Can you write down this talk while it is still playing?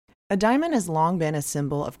A diamond has long been a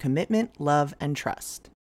symbol of commitment, love, and trust.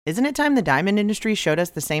 Isn't it time the diamond industry showed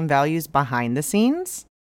us the same values behind the scenes?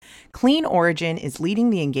 Clean Origin is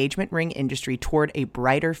leading the engagement ring industry toward a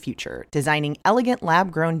brighter future, designing elegant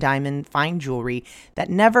lab-grown diamond fine jewelry that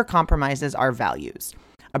never compromises our values.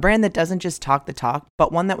 A brand that doesn't just talk the talk,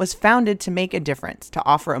 but one that was founded to make a difference, to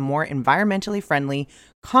offer a more environmentally friendly,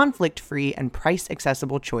 conflict-free, and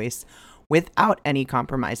price-accessible choice without any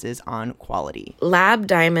compromises on quality. Lab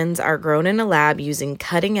diamonds are grown in a lab using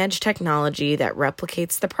cutting-edge technology that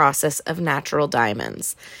replicates the process of natural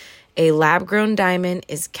diamonds. A lab-grown diamond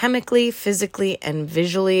is chemically, physically, and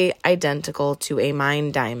visually identical to a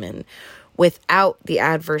mined diamond without the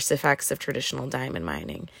adverse effects of traditional diamond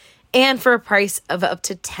mining. And for a price of up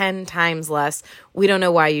to 10 times less, we don't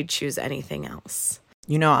know why you'd choose anything else.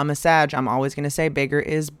 You know, I'm a Sag. I'm always going to say bigger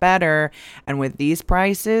is better. And with these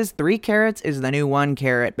prices, 3 carats is the new 1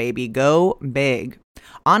 carat, baby. Go big.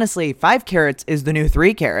 Honestly, 5 carats is the new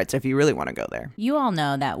 3 carats if you really want to go there. You all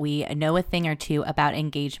know that we know a thing or two about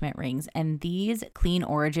engagement rings, and these Clean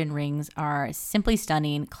Origin rings are simply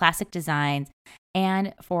stunning, classic designs,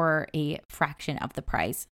 and for a fraction of the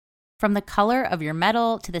price. From the color of your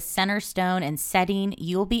metal to the center stone and setting,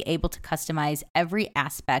 you'll be able to customize every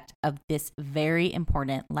aspect of this very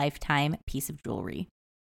important lifetime piece of jewelry.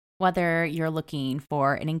 Whether you're looking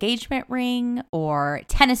for an engagement ring or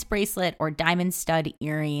tennis bracelet or diamond stud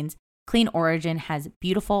earrings, Clean Origin has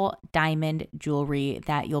beautiful diamond jewelry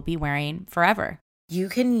that you'll be wearing forever. You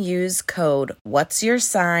can use code What's Your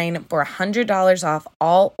Sign for $100 off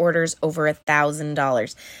all orders over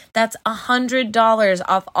 $1,000. That's $100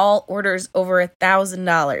 off all orders over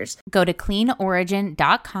 $1,000. Go to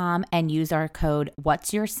cleanorigin.com and use our code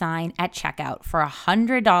What's Your Sign at checkout for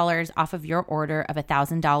 $100 off of your order of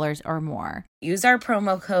 $1,000 or more. Use our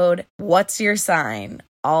promo code What's Your Sign,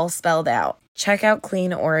 all spelled out. Check out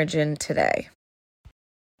Clean Origin today.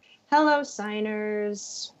 Hello,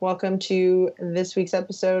 signers. Welcome to this week's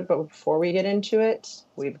episode. But before we get into it,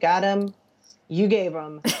 we've got them. You gave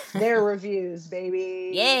them their reviews,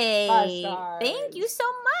 baby. Yay. 5 stars. Thank you so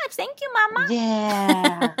much. Thank you, Mama.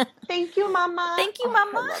 Yeah. Thank you, Mama. Thank you,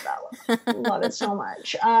 Mama. I love that one. Love it so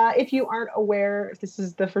much. If you aren't aware, if this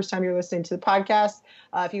is the first time you're listening to the podcast,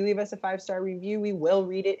 if you leave us a 5-star review, we will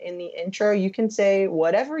read it in the intro. You can say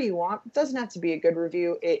whatever you want. It doesn't have to be a good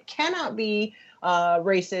review. It cannot be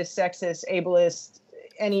racist, sexist, ableist,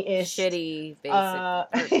 any-ish. Shitty, basic.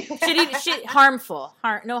 Shitty, harmful.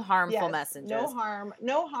 No harmful messages.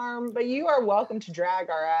 No harm, but you are welcome to drag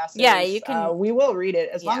our asses. Yeah, you can. We will read it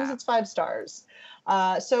as long as it's 5 stars.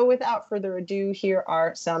 So without further ado, here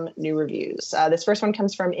are some new reviews. This first one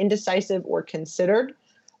comes from Indecisive or Considered.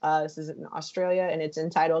 This is in Australia, and it's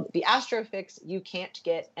entitled, The Astro Fix You Can't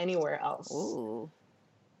Get Anywhere Else. Ooh.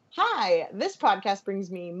 Hi, this podcast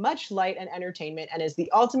brings me much light and entertainment and is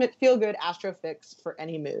the ultimate feel-good Astro Fix for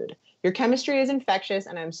any mood. Your chemistry is infectious,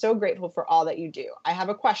 and I'm so grateful for all that you do. I have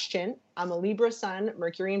a question. I'm a Libra Sun,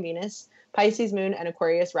 Mercury and Venus, Pisces Moon, and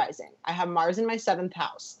Aquarius Rising. I have Mars in my 7th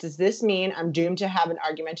house. Does this mean I'm doomed to have an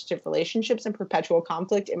argumentative relationships and perpetual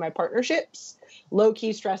conflict in my partnerships?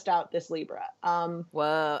 Low-key stressed out, this Libra.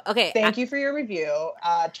 Whoa. Okay. Thank you for your review.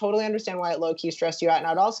 Totally understand why it low-key stressed you out. And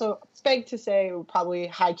I'd also beg to say it probably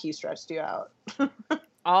high-key stressed you out.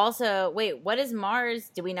 Also, wait, what is Mars?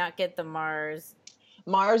 Did we not get the Mars?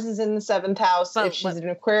 Mars is in the 7th house. But if she's an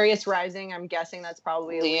Aquarius rising, I'm guessing that's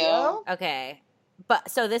probably a Leo. Okay. But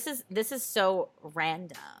so this is so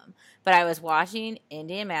random. But I was watching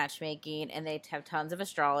Indian matchmaking, and they have tons of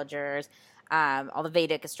astrologers, all the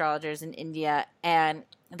Vedic astrologers in India, and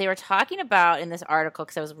they were talking about in this article,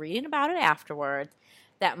 because I was reading about it afterwards,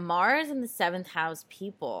 that Mars in the 7th house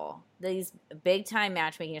people, these big-time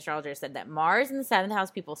matchmaking astrologers said that Mars in the 7th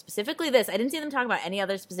house people, specifically this, I didn't see them talk about any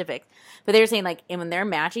other specifics, but they were saying, like, and when they're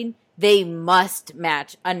matching, they must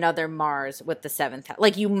match another Mars with the 7th house.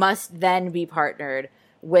 Like, you must then be partnered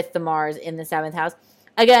with the Mars in the 7th house.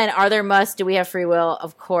 Again, are there musts? Do we have free will?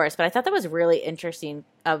 Of course. But I thought that was really interesting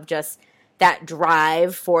of just that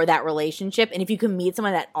drive for that relationship. And if you can meet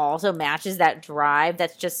someone that also matches that drive,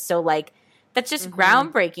 that's just so, like, that's just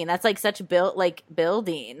groundbreaking. That's like such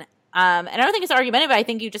building. And I don't think it's argumentative. I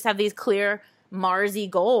think you just have these clear Marsy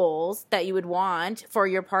goals that you would want for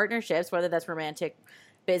your partnerships, whether that's romantic,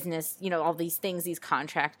 business, all these things, these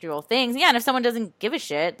contractual things. Yeah, and if someone doesn't give a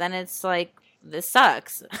shit, then it's like, this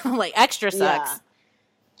sucks. Like, extra sucks.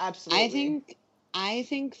 Yeah, absolutely. I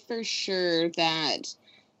think for sure that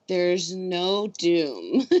there's no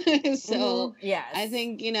doom. So yes. I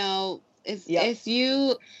think, if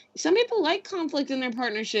you, some people like conflict in their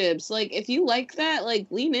partnerships. Like, if you like that, like,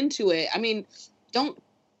 lean into it. I mean, don't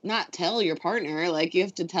not tell your partner. Like, you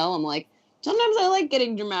have to tell them, like, sometimes I like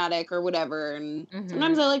getting dramatic or whatever, and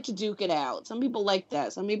sometimes I like to duke it out. Some people like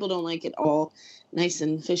that. Some people don't like it all nice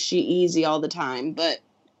and fishy easy all the time. But,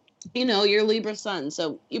 you know, you're Libra sun,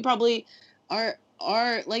 so you probably are,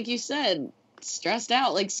 like you said, stressed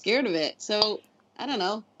out, like, scared of it. So, I don't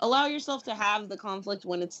know. Allow yourself to have the conflict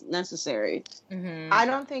when it's necessary. I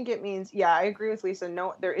don't think it means, I agree with Lisa.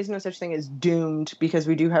 No, there is no such thing as doomed, because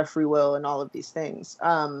we do have free will and all of these things.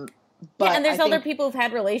 But and there's other people who've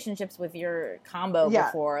had relationships with your combo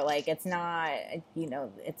before. Like, it's not, you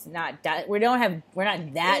know, it's not, we're not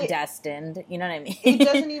that destined. You know what I mean? It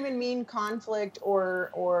doesn't even mean conflict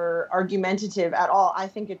or argumentative at all. I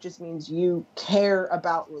think it just means you care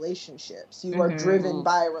about relationships. You are driven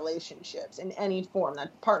by relationships in any form,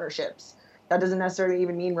 that partnerships. That doesn't necessarily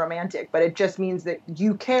even mean romantic, but it just means that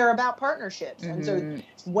you care about partnerships. And so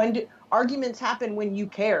arguments happen when you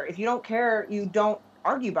care. If you don't care, you don't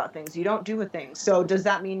argue about things. You don't do a thing. So does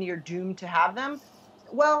that mean you're doomed to have them?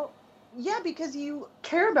 Well, yeah, because you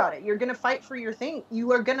care about it. You're going to fight for your thing.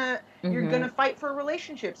 You're going to fight for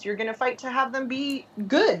relationships. You're going to fight to have them be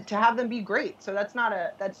good, to have them be great. So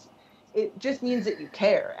it just means that you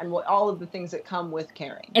care, and all of the things that come with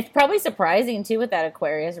caring. It's probably surprising too with that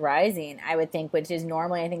Aquarius rising, I would think, which is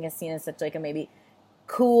normally, I think, is seen as such like a maybe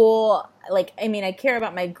cool, like, I mean, I care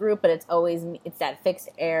about my group, but it's that fixed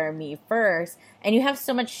air me first. And you have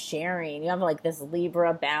so much sharing. You have like this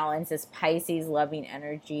Libra balance, this Pisces loving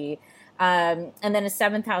energy, and then a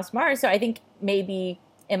 7th house Mars. So I think maybe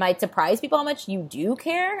it might surprise people how much you do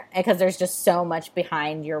care, because there's just so much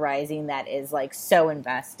behind your rising that is like so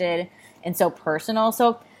invested and so personal.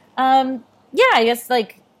 So I guess,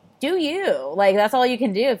 like, do you, like, that's all you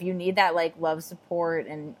can do. If you need that, like, love, support,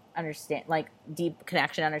 and understand, like, deep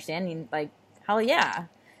connection, understanding, like, hell yeah.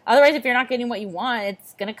 Otherwise, if you're not getting what you want,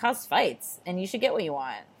 it's gonna cause fights, and you should get what you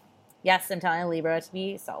want. Yes, I'm telling Libra to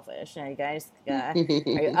be selfish. Now, you guys are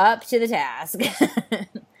you up to the task?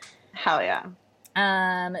 Hell yeah.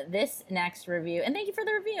 This next review, and thank you for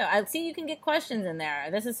the review. I see you can get questions in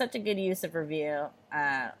there. This is such a good use of review.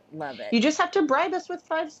 Love it. You just have to bribe us with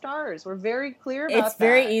 5 stars. We're very clear about that. It's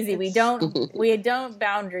very easy. We don't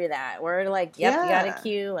boundary that. We're like, yep, you got a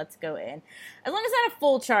Q, let's go in. As long as it's not a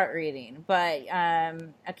full chart reading, but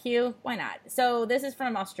a Q, why not? So this is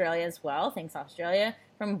from Australia as well. Thanks, Australia.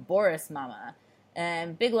 From Boris Mama.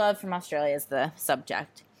 And big love from Australia is the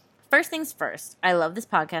subject. First things first, I love this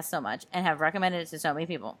podcast so much and have recommended it to so many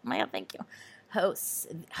people. Oh my God, thank you.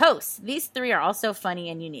 Hosts. These 3 are also funny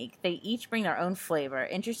and unique. They each bring their own flavor,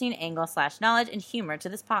 interesting angle / knowledge, and humor to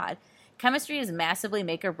this pod. Chemistry is massively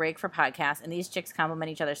make or break for podcasts, and these chicks complement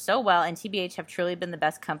each other so well, and TBH have truly been the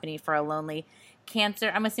best company for a lonely Cancer.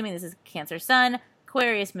 I'm assuming this is Cancer Sun,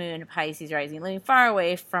 Aquarius Moon, Pisces Rising, living far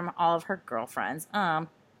away from all of her girlfriends.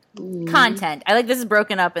 Content. I like this is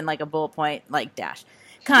broken up in like a bullet point, like dash.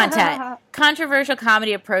 Content. Controversial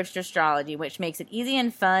comedy approach to astrology, which makes it easy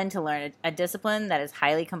and fun to learn a discipline that is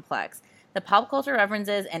highly complex. The pop culture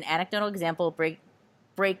references and anecdotal example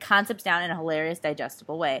break concepts down in a hilarious,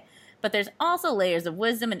 digestible way. But there's also layers of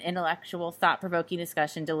wisdom and intellectual, thought-provoking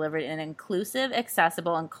discussion delivered in an inclusive,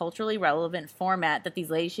 accessible, and culturally relevant format that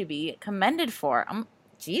these ladies should be commended for.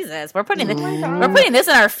 Jesus, we're putting this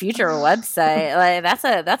on our future website. Like,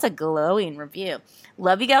 that's a glowing review.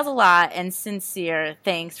 Love you guys a lot, and sincere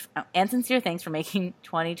thanks for making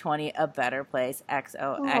 2020 a better place.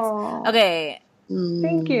 XOX. Aww. Okay.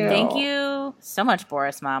 Thank you so much,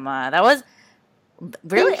 Boris Mama. That was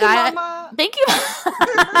really Mama. Thank you.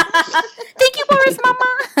 Thank you, Boris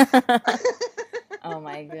Mama. Oh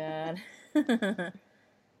my God.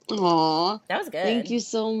 Aw. That was good. Thank you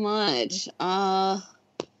so much.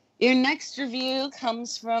 Your next review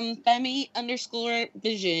comes from Femi_Vision,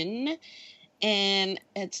 and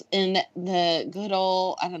it's in the good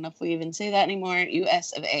old, I don't know if we even say that anymore,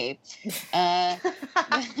 US of A.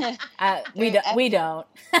 We don't.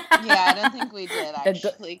 Yeah, I don't think we did,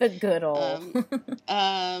 actually. The good old.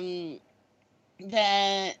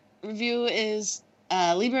 The review is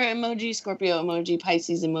Libra emoji, Scorpio emoji,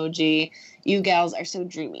 Pisces emoji. You gals are so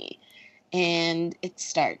dreamy. And it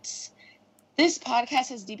starts. This podcast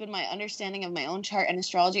has deepened my understanding of my own chart and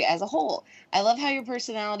astrology as a whole. I love how your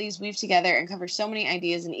personalities weave together and cover so many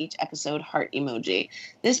ideas in each episode. Heart emoji.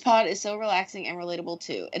 This pod is so relaxing and relatable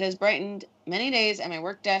too. It has brightened many days at my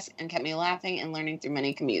work desk and kept me laughing and learning through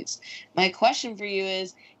many commutes. My question for you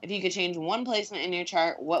is, if you could change one placement in your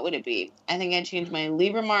chart, what would it be? I think I'd change my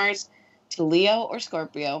Libra Mars to Leo or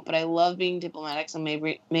Scorpio, but I love being diplomatic, so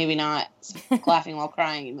maybe not laughing while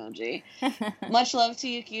crying emoji. Much love to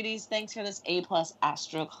you, cuties. Thanks for this A+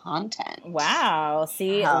 astro content. Wow.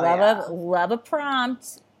 See, Hell love a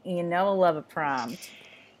prompt. love a prompt.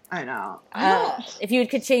 I know. If you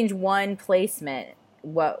could change one placement,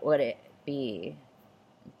 what would it be,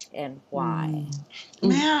 and why?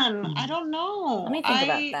 Man, I don't know. Let me think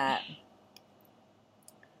about that.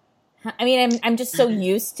 I mean, I'm just so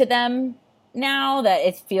used to them now that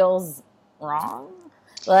it feels wrong.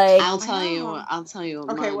 Like, I'll tell you.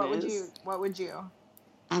 Okay, what would you?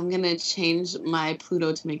 I'm gonna change my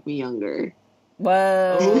Pluto to make me younger.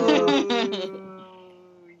 Whoa. Ooh,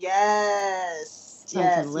 yes. So I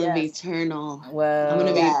can live eternal. Whoa. I'm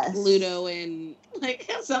gonna be Pluto in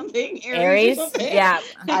something Aries. Yeah.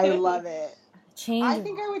 I love it. Change. I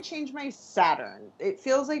think I would change my Saturn. It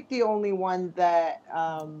feels like the only one that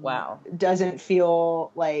doesn't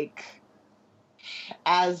feel like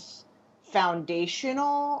as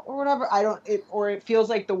foundational or whatever. It feels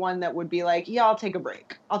like the one that would be like, yeah, I'll take a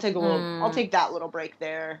break. I'll take that little break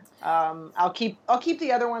there. I'll keep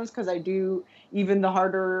the other ones because I do even the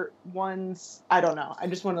harder ones. I don't know. I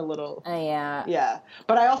just want a little. Yeah.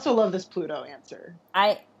 But I also love this Pluto answer.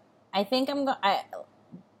 I think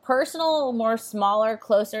personal, more smaller,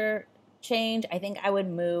 closer change. I think I would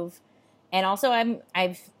move. And also, I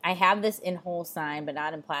have this in whole sign, but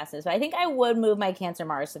not in Placid. So I think I would move my Cancer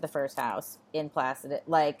Mars to the first house in Placid.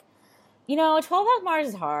 Like, 12 house Mars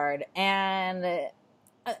is hard, and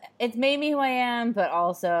it's made me who I am. But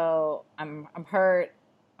also, I'm hurt.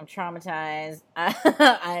 I'm traumatized.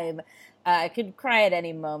 I could cry at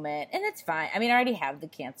any moment, and it's fine. I mean, I already have the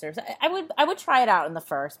Cancer. So I would try it out in the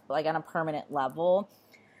first, like on a permanent level,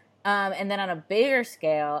 and then on a bigger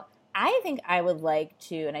scale. I think I would like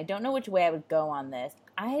to, and I don't know which way I would go on this.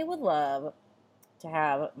 I would love to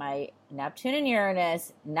have my Neptune and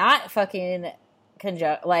Uranus not fucking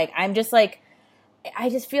conjunct. Like, I just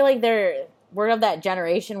feel like we're of that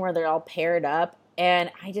generation where they're all paired up. And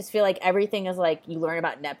I just feel like everything is like, you learn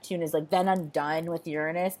about Neptune is like then undone with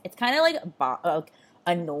Uranus. It's kind of like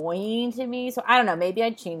annoying to me. So I don't know. Maybe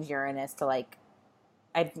I'd change Uranus to like,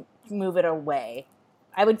 I'd move it away.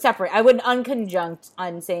 I would separate. I would unconjunct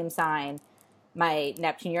on same sign my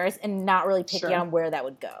Neptune Uranus and not really pick on where that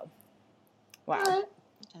would go. Wow. Okay.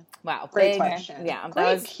 Wow. Great question. Yeah.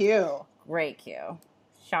 Great cue. Great cue.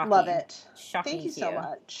 Shocking. Love it. Shocking. Thank you so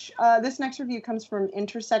much. This next review comes from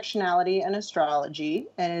Intersectionality and Astrology,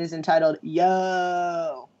 and it is entitled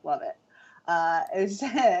Yo. Love it. It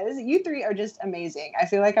says, you three are just amazing. I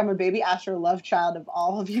feel like I'm a baby astro love child of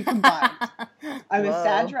all of you combined. I'm a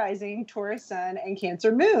Sag rising, Taurus sun, and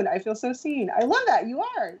Cancer moon. I feel so seen. I love that. You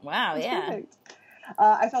are. Wow, That's yeah. perfect.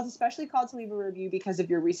 I felt especially called to leave a review because of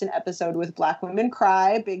your recent episode with Black Women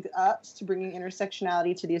Cry. Big ups to bringing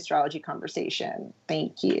intersectionality to the astrology conversation.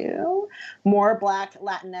 Thank you. More Black,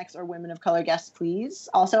 Latinx, or women of color guests, please.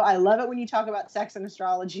 Also, I love it when you talk about sex and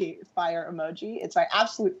astrology. Fire emoji. It's my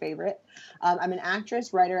absolute favorite. I'm an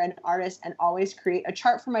actress, writer, and artist, and always create a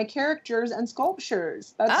chart for my characters and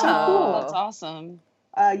sculptures. That's so cool. That's awesome.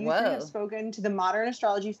 You three have spoken to the modern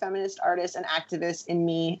astrology feminist artist and activist in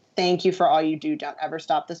me. Thank you for all you do. Don't ever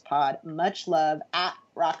stop this pod. Much love, at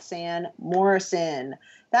Roxanne Morrison.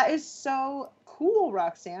 That is so cool,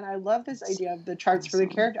 Roxanne. I love this idea of the charts for the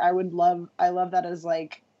character. I love that as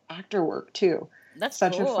like actor work too. That's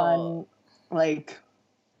such cool. a fun, like,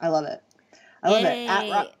 I love it. I love it.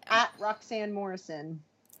 At Roxanne Morrison.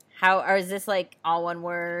 Or is this like all one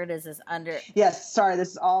word? Is this under? Yes, sorry, this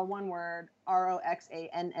is all one word.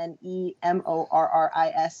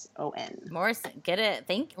 RoxanneMorrison. Morrison, get it?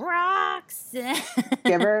 Thank Rox.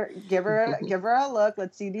 give her a look.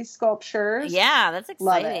 Let's see these sculptures. Yeah, that's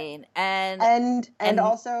exciting. And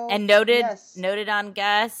also noted on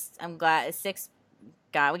guests. I'm glad 6.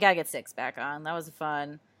 God, we gotta get 6 back on. That was a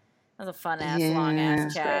fun ass long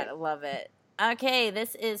ass chat. I love it. Okay,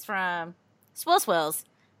 this is from Swills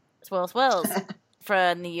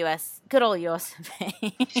from the U.S. Good old U.S.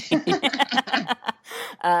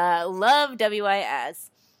 Love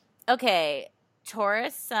WIS. Okay,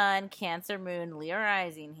 Taurus Sun, Cancer Moon, Leo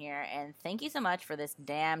Rising here, and thank you so much for this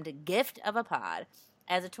damned gift of a pod.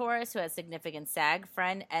 As a Taurus who has significant Sag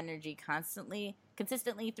friend energy consistently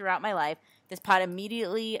throughout my life, this pod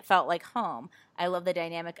immediately felt like home. I love the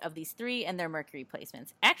dynamic of these 3 and their Mercury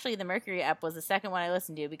placements. Actually, the Mercury ep was the second one I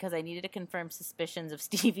listened to because I needed to confirm suspicions of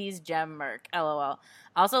Stevie's Gem Merc. LOL.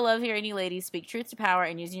 Also love hearing you ladies speak truth to power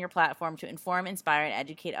and using your platform to inform, inspire, and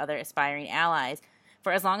educate other aspiring allies.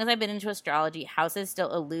 For as long as I've been into astrology, houses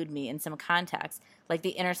still elude me in some contexts. Like the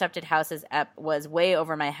Intercepted Houses ep was way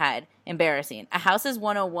over my head. Embarrassing. A Houses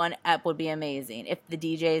 101 ep would be amazing if the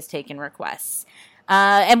DJ is taking requests.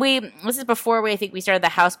 And this is before I think we started the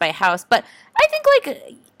house by house, but I think,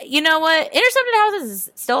 like, you know what? Intercepted houses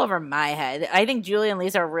is still over my head. I think Julie and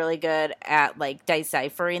Lisa are really good at, like,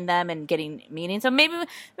 deciphering them and getting meaning. So maybe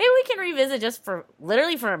we can revisit just for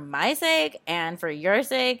my sake and for your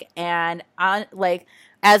sake, and on, like,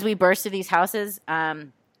 as we burst through these houses,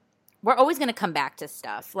 we're always going to come back to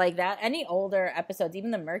stuff like that. Any older episodes, even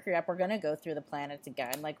the Mercury up, we're going to go through the planets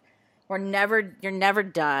again. Like, you're never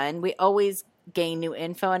done. We always gain new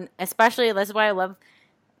info, and especially that's why I love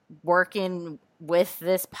working with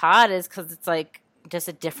this pod, is because it's like just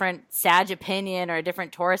a different Sag opinion or a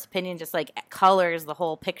different Taurus opinion, just like colors the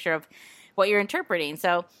whole picture of what you're interpreting.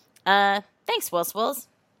 So, thanks, Wills.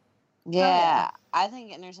 Yeah, I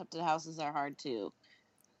think intercepted houses are hard too.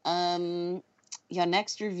 Your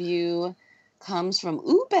next review comes from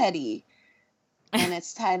Ooh Betty, and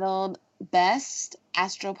it's titled Best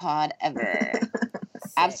Astropod Ever.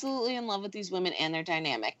 Absolutely in love with these women and their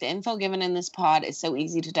dynamic. The info given in this pod is so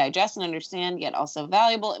easy to digest and understand, yet also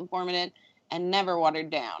valuable, informative, and never watered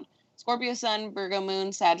down. Scorpio Sun, Virgo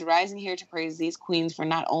Moon, Sag rising here to praise these queens for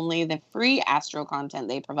not only the free astro content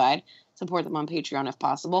they provide, support them on Patreon if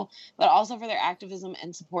possible, but also for their activism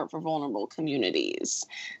and support for vulnerable communities.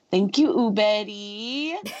 Thank you, Ooh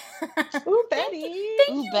Betty. Ooh Betty.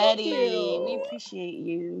 Ooh Betty. We appreciate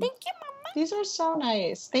you. Thank you, Mama. These are so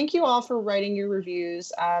nice. Thank you all for writing your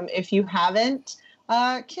reviews. If you haven't,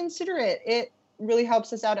 consider it. It really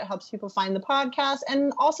helps us out. It helps people find the podcast.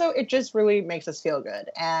 And also, it just really makes us feel good.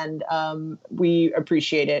 And we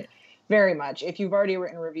appreciate it very much. If you've already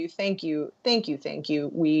written a review, thank you. Thank you. Thank you.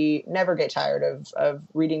 We never get tired of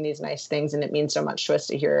reading these nice things. And it means so much to us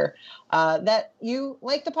to hear that you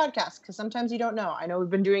like the podcast, because sometimes you don't know. I know we've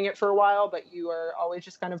been doing it for a while, but you are always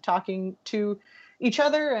just kind of talking to each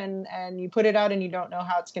other, and you put it out and you don't know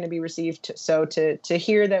how it's going to be received. So to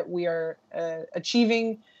hear that we are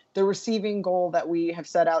achieving the receiving goal that we have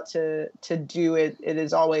set out to do, it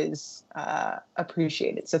is always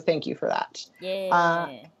appreciated. So thank you for that.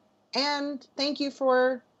 Yeah. And thank you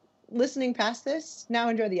for listening past this. Now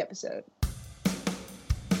enjoy the episode.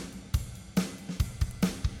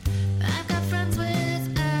 I've got friends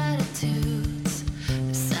with attitudes,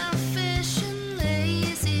 selfish and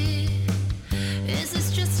lazy. Is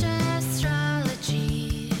this just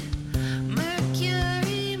astrology?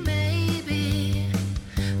 Mercury, maybe.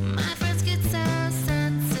 My friends get so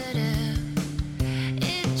sensitive,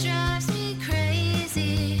 it drives me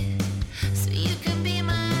crazy. So you can be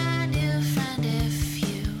my new friend if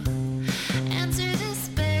you answer this,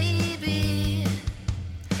 baby.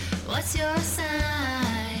 What's your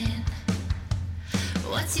sign?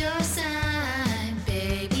 What's your sign,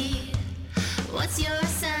 baby? What's your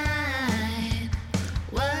sign?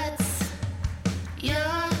 What's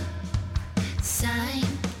your sign?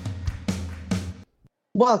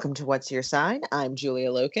 Welcome to What's Your Sign? I'm Julia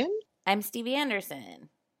Loken. I'm Stevie Anderson.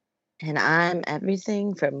 And I'm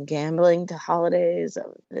everything from gambling to holidays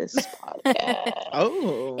of this podcast.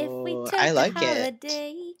 Oh, If we took I like a it.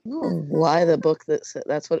 holiday. Why the book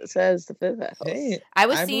that's what it says, the fifth house. Hey, I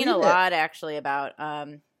was I seeing a believe it. lot actually about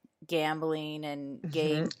gambling and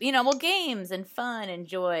games. You know, well, games and fun and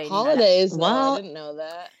joy. Holidays, Well, I didn't know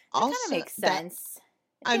that. That kind Also, of makes that- sense.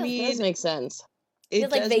 I It mean, does make sense. it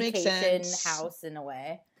Feels like does make vacation sense. house in a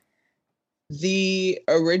way. The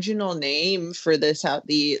original name for this house,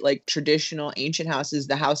 the like traditional ancient house, is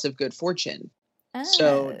the House of Good Fortune.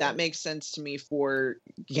 So Oh. that makes sense to me for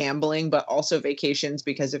gambling, but also vacations,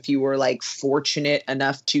 because if you were like fortunate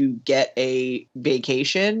enough to get a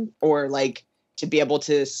vacation or like to be able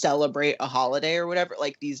to celebrate a holiday or whatever,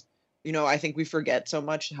 like these, you know, I think we forget so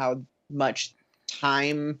much how much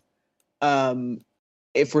time,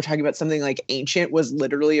 if we're talking about something like ancient, was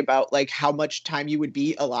literally about like how much time you would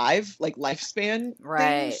be alive, like lifespan.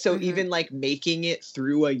 Right. So Mhm. even like making it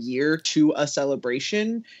through a year to a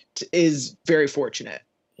celebration is very fortunate.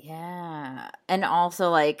 Yeah. And also,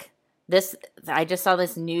 like, this, I just saw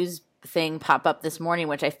this news thing pop up this morning,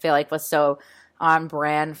 which I feel like was so on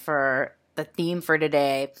brand for the theme for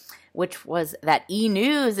today, which was that E!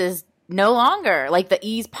 News is no longer, like, the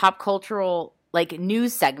E's pop cultural, like,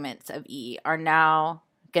 news segments of E! are now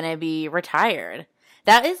going to be retired.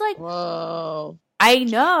 That is, like, Whoa. I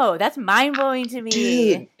know. That's mind-blowing to me.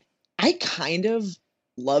 Dude, I kind of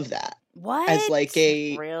love that. What? As like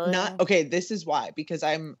a Really? not okay, this is why, because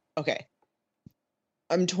I'm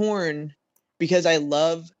torn, because I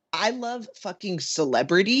love fucking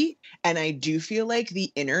celebrity, and I do feel like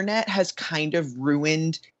the internet has kind of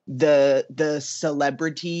ruined the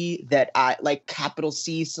celebrity that I like, capital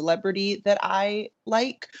C celebrity that I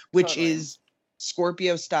like, which Totally. is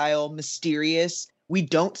Scorpio style, mysterious, we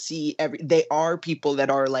don't see they are people that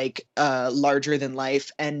are like larger than life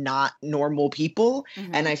and not normal people.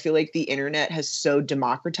 And I feel like the internet has so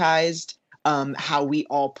democratized how we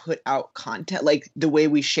all put out content, like the way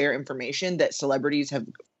we share information, that celebrities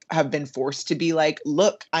have been forced to be like,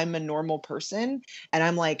 look, I'm a normal person. And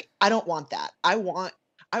I'm like, I don't want that. I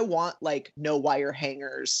want like no wire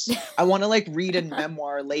hangers. I want to like read a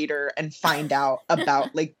memoir later and find out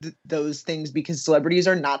about like those things, because celebrities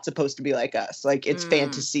are not supposed to be like us. Like it's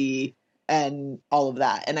fantasy and all of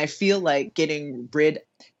that. And I feel like getting rid,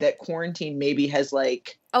 that quarantine maybe has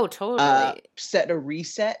like, oh, totally, set a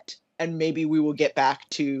reset, and maybe we will get back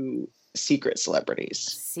to secret celebrities.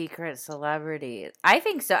 Secret celebrities. I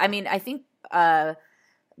think so. I mean, I think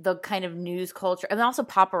the kind of news culture, and also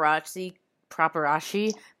paparazzi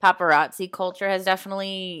culture has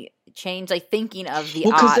definitely changed. Like thinking of the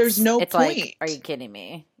because there's no it's point. Like, are you kidding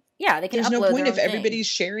me? Yeah, they can. There's upload no point their if own everybody's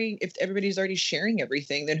thing. sharing. If everybody's already sharing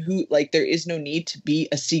everything, then who, like, there is no need to be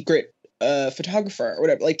a secret photographer or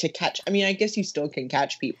whatever, like, to catch. I mean, I guess you still can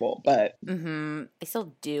catch people, but They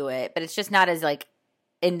still do it, but it's just not as like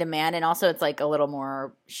in demand, and also it's like a little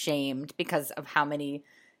more shamed because of how many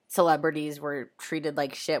celebrities were treated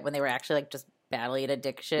like shit when they were actually like just battling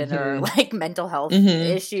addiction or like mental health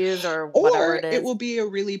issues or whatever it is. it will be a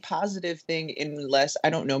really positive thing, unless,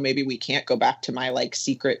 I don't know, maybe we can't go back to my like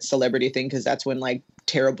secret celebrity thing, because that's when like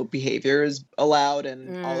terrible behavior is allowed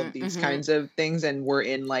and all of these kinds of things, and we're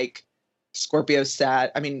in like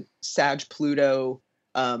Sag Pluto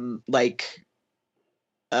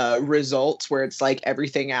results where it's like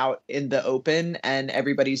everything out in the open and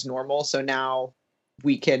everybody's normal. So now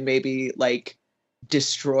we can maybe like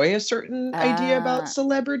destroy a certain idea about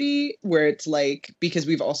celebrity, where it's like, because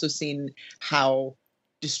we've also seen how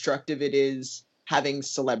destructive it is having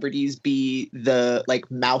celebrities be the like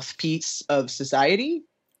mouthpiece of society.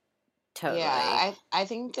 Totally. Yeah, I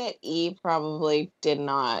think that E probably did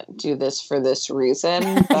not do this for this reason,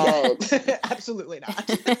 but Absolutely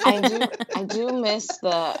not. I do miss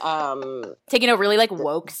the taking a really like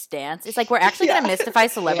woke stance. It's like we're actually gonna mystify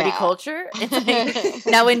celebrity culture. It's like,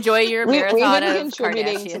 now enjoy your we've marathon been of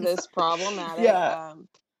contributing to Kardashians. this problematic. Yeah.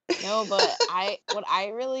 No, but what I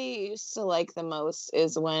really used to like the most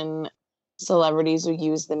is when celebrities would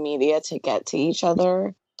use the media to get to each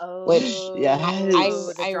other. Oh, Which yes.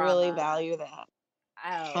 I really value that.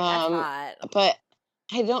 Oh, that's hot. But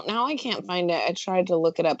I can't find it. I tried to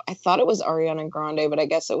look it up. I thought it was Ariana Grande, but I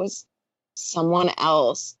guess it was someone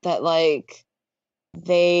else that like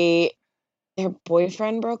their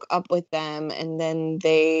boyfriend broke up with them and then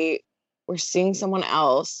they were seeing someone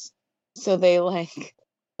else. So they like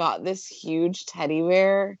got this huge teddy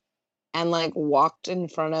bear and like walked in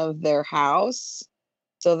front of their house,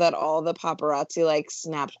 so that all the paparazzi like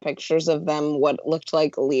snapped pictures of them what looked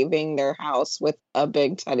like leaving their house with a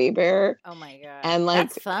big teddy bear. Oh my god. And like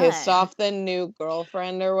That's fun. pissed off the new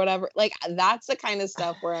girlfriend or whatever. Like that's the kind of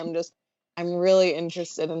stuff where I'm really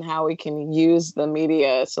interested in how we can use the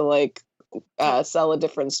media to like sell a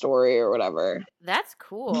different story or whatever. That's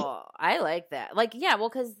cool. I like that. Like, yeah, well,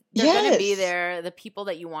 because they're going to be there. The people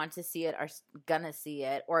that you want to see it are going to see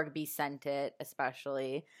it or be sent it,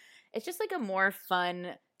 especially. It's just like a more fun.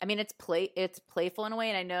 I mean, it's playful in a way,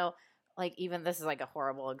 and I know, like, even this is like a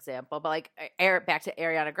horrible example, but like back to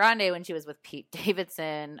Ariana Grande when she was with Pete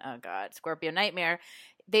Davidson. Oh God, Scorpio Nightmare.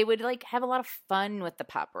 They would like have a lot of fun with the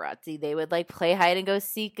paparazzi. They would like play hide and go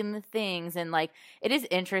seek in the things, and like it is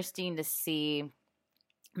interesting to see.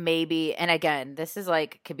 Maybe, and again, this is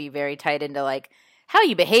like could be very tied into like how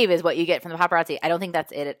you behave is what you get from the paparazzi. I don't think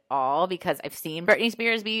that's it at all, because I've seen Britney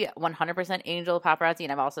Spears be 100% angel paparazzi,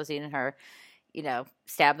 and I've also seen her,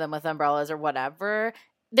 stab them with umbrellas or whatever.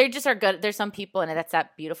 They just are good. There's some people, and that's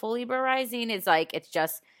that beautiful Libra rising. Is like it's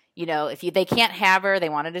just if they can't have her, they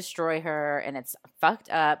want to destroy her, and it's fucked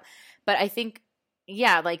up. But I think,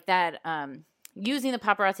 yeah, like that. Using the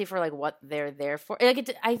paparazzi for like what they're there for, like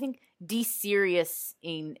I think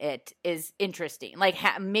de-seriousing it is interesting. Like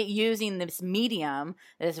using this medium,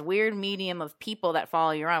 this weird medium of people that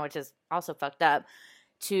follow you around, which is also fucked up,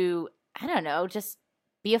 to I don't know, just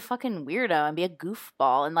be a fucking weirdo and be a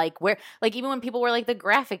goofball and like even when people wear like the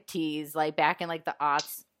graphic tees, like back in like the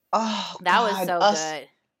aughts, that was so good.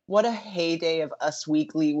 What a heyday of Us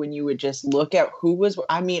Weekly, when you would just look at who was.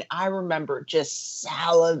 I mean, I remember just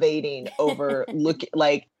salivating over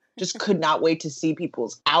like just could not wait to see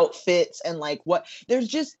people's outfits and like what there's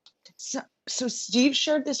just so Steve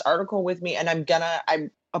shared this article with me, and I'm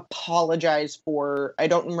apologize for, I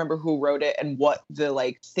don't remember who wrote it and what the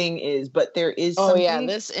like thing is, but there is Oh something. yeah,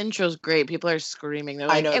 this intro's great. People are screaming. They're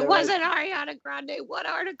I like, know, it they're wasn't Ariana Grande. What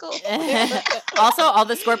article? Also, all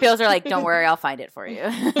the Scorpios are like, don't worry, I'll find it for you.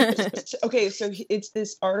 Okay, so it's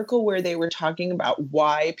this article where they were talking about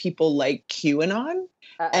why people like QAnon.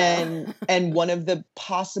 And one of the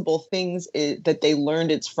possible things is that they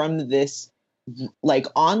learned it's from this like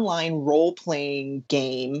online role-playing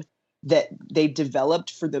game that they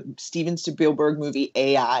developed for the Steven Spielberg movie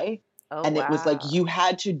AI. Oh, And it was like wow. you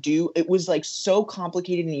had to do, it was like so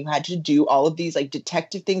complicated, and you had to do all of these like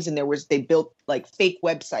detective things, and they built like fake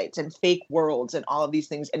websites and fake worlds and all of these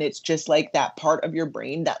things, and it's just like that part of your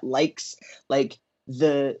brain that likes like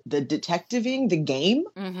the detectiving, the game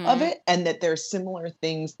of it, and that there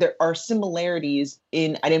are similarities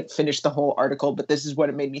in, I didn't finish the whole article, but this is what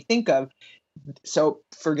it made me think of. So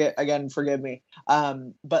forgive me.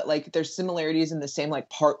 But like there's similarities in the same like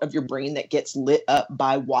part of your brain that gets lit up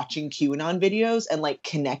by watching QAnon videos and like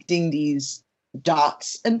connecting these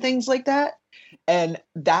dots and things like that. And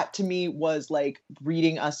that to me was like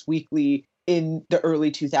reading Us Weekly in the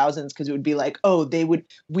early 2000s, because it would be like, oh,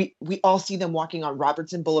 we all see them walking on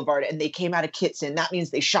Robertson Boulevard and they came out of Kitson. That means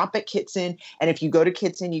they shop at Kitson. And if you go to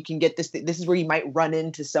Kitson, you can get this. This is where you might run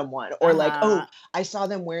into someone. Or like, oh, I saw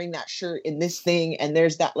them wearing that shirt in this thing. And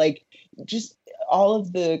there's that, like, just all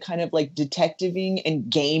of the kind of like detectiving and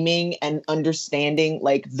gaming and understanding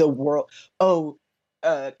like the world. Oh,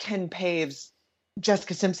 Ken Pave's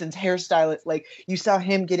Jessica Simpson's hairstylist, like you saw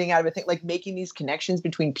him getting out of a thing, like making these connections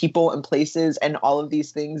between people and places and all of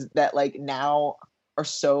these things that like now are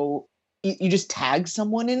so you just tag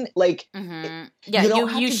someone in, like Yeah, you don't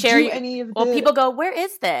have you to share do any of the people go, where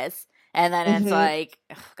is this? And then it's like,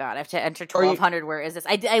 oh God, I have to enter Or you- 1200. Where is this?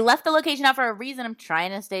 I left the location out for a reason. I'm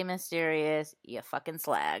trying to stay mysterious. You fucking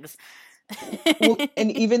slags. well, and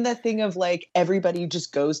even the thing of like everybody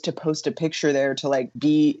just goes to post a picture there to like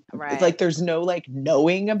be Right. like there's no like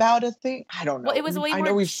knowing about a thing. I don't know. Well, it was way I more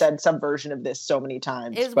know we've said some version of this so many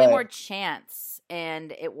times. It was way more chance,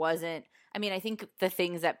 and it wasn't. I mean, I think the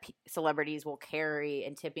things that celebrities will carry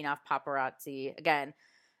and tipping off paparazzi, again,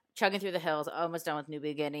 chugging through the hills, almost done with New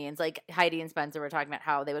Beginnings. Like Heidi and Spencer were talking about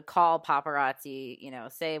how they would call paparazzi,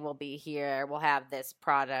 say we'll be here, we'll have this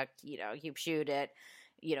product, you shoot it,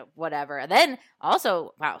 whatever. And then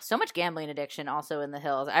also, wow, so much gambling addiction also in the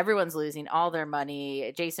hills. Everyone's losing all their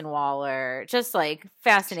money. Jason Waller, just like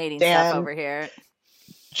fascinating stuff over here.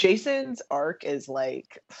 Jason's arc is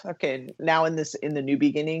like fucking now in the New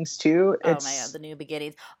Beginnings too. Oh my God, the New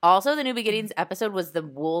Beginnings. Also, the New Beginnings episode was the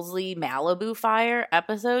Woolsey Malibu fire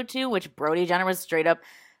episode too, which Brody Jenner was straight up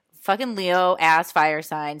fucking Leo ass fire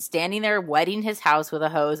sign, standing there wetting his house with a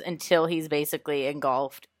hose until he's basically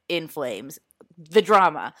engulfed in flames. The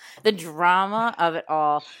drama of it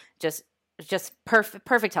all, just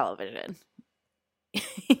perfect television.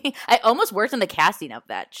 I almost worked on the casting of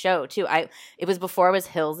that show too. It was before I was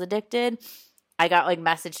Hills addicted. I got like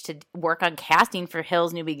messaged to work on casting for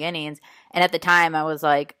Hills New Beginnings, and at the time I was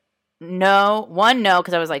like, no,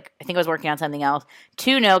 because I was like, I think I was working on something else.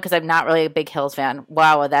 2, no, because I'm not really a big Hills fan.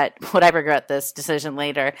 Wow, would I regret this decision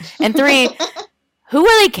later? And 3, who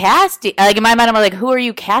are they casting? Like in my mind, I'm like, who are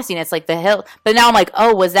you casting? It's like the Hill. But now I'm like,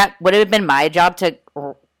 oh, would it have been my job to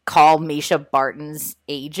call Misha Barton's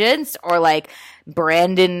agents, or like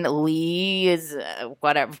Brandon Lee's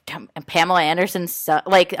whatever, Pamela Anderson's son?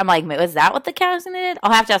 Like, I'm like, was that what the casting did?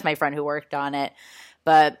 I'll have to ask my friend who worked on it.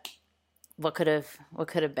 But what could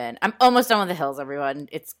have been? I'm almost done with the Hills, everyone.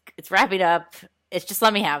 It's wrapping up. It's just,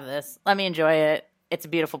 let me have this. Let me enjoy it. It's a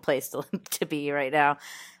beautiful place to be right now.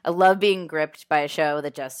 I love being gripped by a show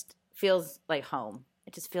that just feels like home.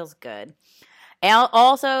 It just feels good. And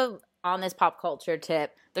also, on this pop culture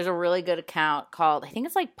tip, there's a really good account called, I think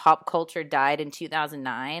it's like Pop Culture Died in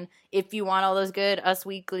 2009. If you want all those good Us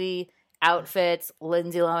Weekly outfits,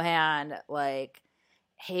 Lindsay Lohan, like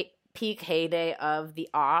peak heyday of the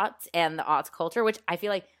aughts and the aughts culture, which I feel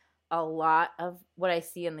like a lot of what I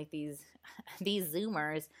see in like these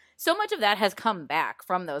Zoomers, so much of that has come back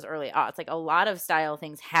from those early aughts. Like a lot of style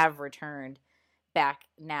things have returned back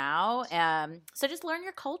now. So just learn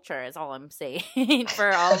your culture is all I'm saying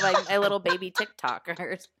for all of like my little baby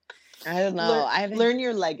TikTokers. I don't know. Learn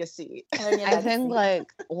your legacy. I've been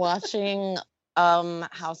like watching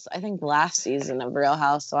House, I think last season of Real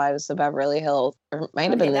Housewives of Beverly Hills, or might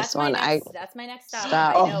have been this one. That's my next stop.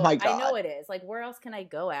 Stop. Oh my God. I know it is. Like, where else can I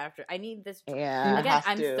go after? I need this. Yeah. Again,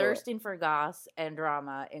 I'm thirsting for goss and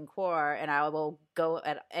drama in Core, and I will go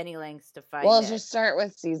at any lengths to find it. Just start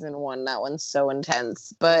with season 1. That one's so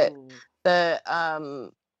intense. But Ooh.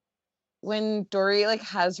 the when Dory like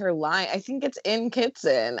has her line, I think it's in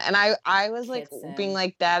Kitson, and I was like Kitson. being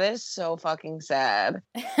like, that is so fucking sad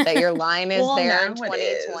that your line is Well, there in now it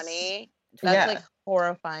is. 2020. That's Yeah. like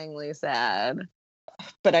horrifyingly sad.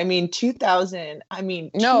 But I mean, 2000. I mean,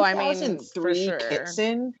 No, I mean, 2003 for sure.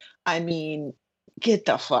 Kitson. I mean, get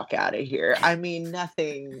the fuck out of here. I mean,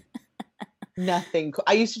 nothing.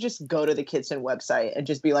 I used to just go to the Kitson website and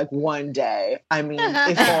just be like, one day. I mean,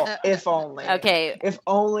 if only. Okay. If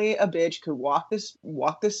only a bitch could walk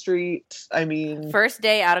the streets. I mean, First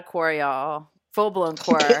day out of core, y'all. Full blown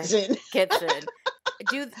core. Kitson. Kitson.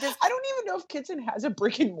 Dude, I don't even know if Kitson has a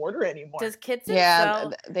brick and mortar anymore. does Kitson Yeah,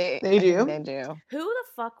 sell? they They do? They do. Who the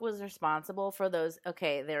fuck was responsible for those?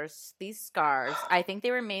 Okay, there's these scarves. I think they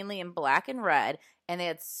were mainly in black and red, and they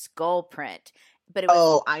had skull print. But it was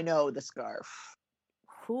Oh, I know the scarf.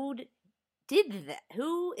 who did that?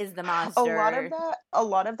 Who is the monster? A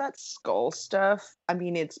lot of that skull stuff. I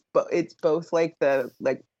mean, it's both like the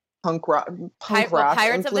punk rock Pirates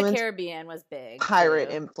of the influence, Caribbean was big. pirate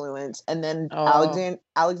too. influence, and then Oh.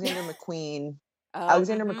 Alexander McQueen. Oh,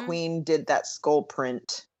 Alexander mhm. McQueen did that skull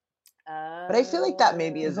print, but I feel like that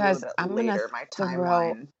maybe is a Guys, little bit I'm gonna later. My throw-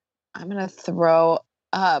 timeline. I'm gonna throw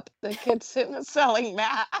up the Kitson selling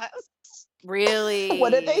masks. Really?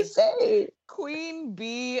 What did they say? Queen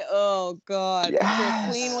bee. Oh god. It's a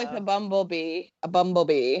queen with Yes. a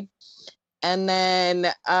bumblebee. And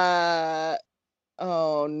then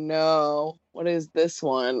oh no. What is this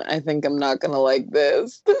one? I think I'm not gonna like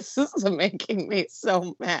this. This is making me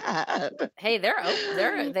so mad. Hey, their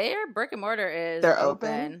brick and mortar is They're open.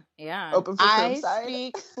 open? Yeah. Open for I curbside.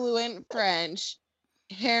 speak fluent French.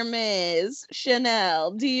 Hermes,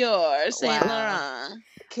 Chanel, Dior, Saint Wow. Laurent.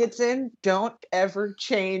 Kitson, don't ever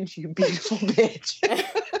change, you beautiful bitch.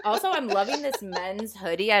 Also, I'm loving this men's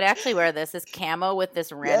hoodie. I'd actually wear this. This camo with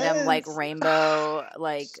this random like Yes. rainbow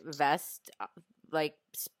like vest like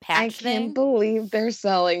patch I thing. can't believe they're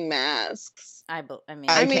selling masks. I mean,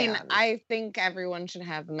 I I mean, can. I think everyone should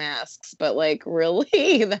have masks, but like,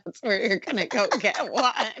 really, that's where you're gonna go get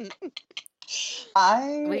one.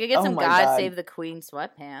 we could get oh some my God God. Save the Queen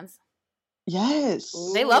sweatpants. Yes.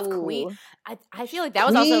 They love Queen. I feel like that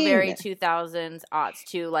was also very Queen. 2000s aughts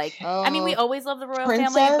too. Like, I mean, we Oh, always love the royal family,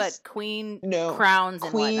 but Princess? Queen No. crowns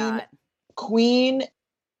and Queen. whatnot. Queen,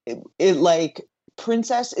 it like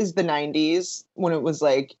princess is the 90s when it was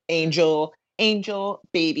like angel,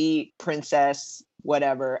 baby, princess,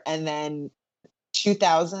 whatever. And then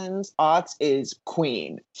 2000s aughts is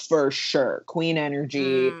queen for sure. Queen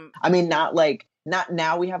energy. Mm, I mean, not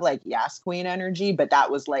now we have like Yas Queen energy, but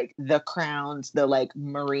that was like the crowns, the like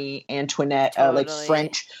Marie Antoinette, like Totally.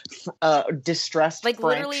 French, distressed, like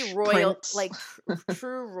French literally royal, prince. like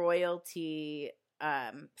true royalty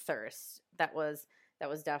thirst. That was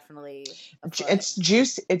definitely afoot.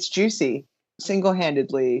 It's juicy,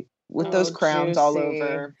 single-handedly with those oh, crowns all juicy.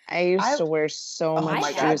 over. I used I've- to wear so Oh much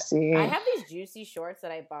my God. juicy. I have these juicy shorts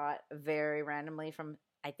that I bought very randomly from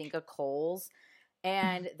I think a Kohl's,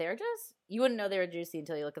 and they're just you wouldn't know they were juicy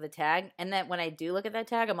until you look at the tag, and then when I do look at that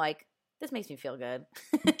tag, I'm like, this makes me feel good.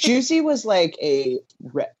 Juicy was like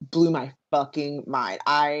blew my fucking mind.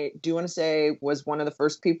 I do want to say was one of the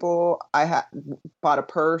first people I bought a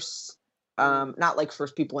purse. Not like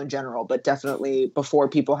first people in general, but definitely before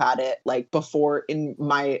people had it. Like before in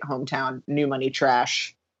my hometown, New Money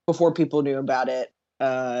Trash. Before people knew about it,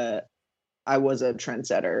 I was a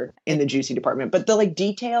trendsetter in the juicy department. But the like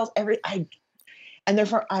details, I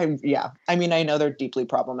mean, I know they're deeply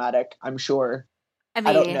problematic. I'm sure. I mean,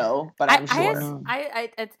 I don't know, but I'm sure.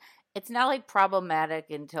 It's not like problematic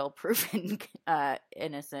until proven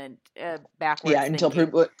innocent. Backwards. Yeah, until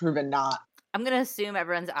thinking. proven not. I'm gonna assume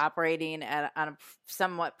everyone's operating on a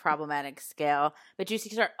somewhat problematic scale. But Juicy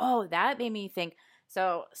Start, that made me think.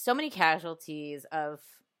 So many casualties of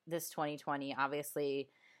this 2020. Obviously,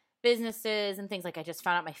 businesses and things like I just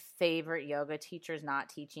found out my favorite yoga teacher's not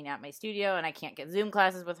teaching at my studio, and I can't get Zoom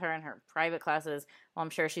classes with her in her private classes. Well, I'm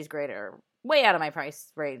sure she's great at her. Way out of my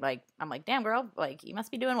price rate. Like, I'm like, damn girl, like you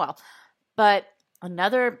must be doing well. But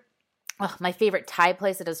my favorite Thai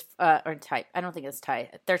place that does, or Thai, I don't think it's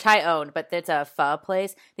Thai. They're Thai owned, but it's a pho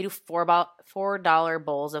place. They do $4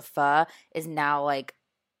 bowls of pho is now like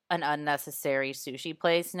an unnecessary sushi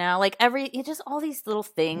place now. Like just all these little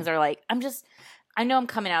things are like, I know I'm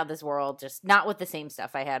coming out of this world, just not with the same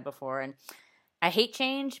stuff I had before. And I hate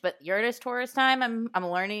change, but Uranus Taurus time, I'm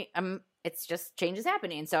learning, it's just change is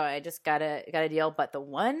happening. So I just gotta deal. But the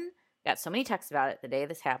one got so many texts about it the day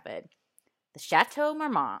this happened. The Chateau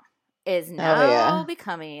Marmont is now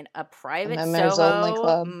becoming a private Members Soho only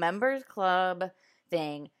club. members club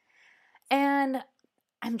thing. And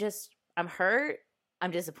I'm hurt.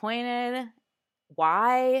 I'm disappointed.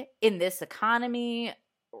 Why in this economy?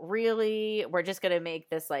 Really, we're just gonna make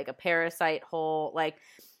this like a parasite hole. Like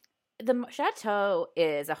the Chateau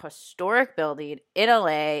is a historic building in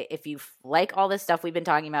LA. If you like all this stuff we've been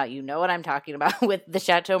talking about, you know what I'm talking about with the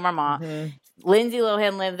Chateau Marmont. Mhm. Lindsay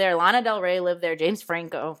Lohan lived there. Lana Del Rey lived there. James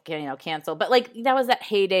Franco, canceled. But like that was that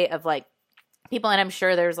heyday of like people, and I'm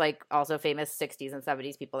sure there's like also famous 60s and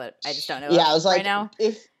 70s people that I just don't know. Yeah, I was like, right now.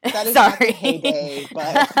 if that is not the Sorry. heyday,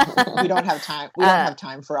 but we don't have time. We don't have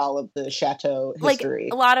time for all of the chateau history.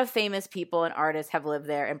 Like a lot of famous people and artists have lived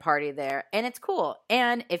there and partied there, and it's cool.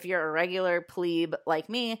 And if you're a regular plebe like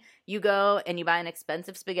me, you go and you buy an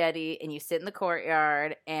expensive spaghetti and you sit in the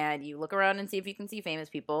courtyard and you look around and see if you can see famous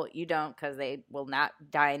people. You don't, because they will not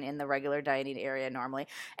dine in the regular dining area normally.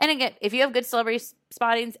 And again, if you have good celebrity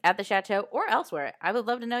spottings at the Chateau or elsewhere, I would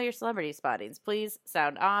love to know your celebrity spottings. Please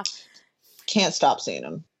sound off. Can't stop seeing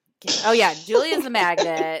them. Oh yeah, Julia's a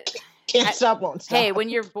magnet. Can't stop, won't stop. Hey, when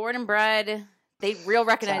you're born and bred, they real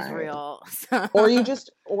recognize Sorry. real. So. or you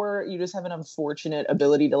just have an unfortunate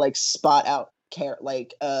ability to like spot out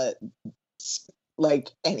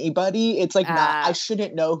like anybody. It's like not. I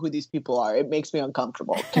shouldn't know who these people are. It makes me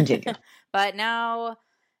uncomfortable. Continue. But now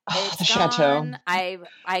it's the gone. Chateau. I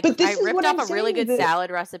But this is ripped what off I'm a really saying, good that-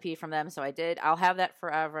 salad recipe from them, so I did. I'll have that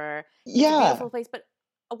forever. It's a Yeah. beautiful place, but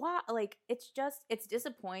a lot like it's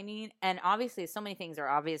disappointing, and obviously so many things are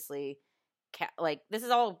obviously like this is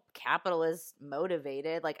all capitalist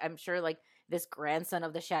motivated. Like I'm sure like this grandson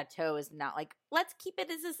of the Chateau is not like, let's keep it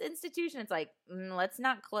as this institution. It's like, let's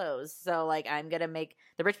not close. So like I'm gonna make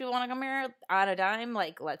the rich people want to come here on a dime.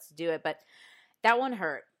 Like let's do it. But that one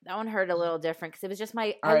hurt. That one hurt a little different because it was just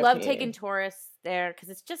I love RIP. taking tourists there because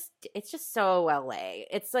it's just so LA.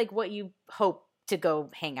 It's like what you hope to go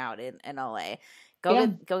hang out in LA. Go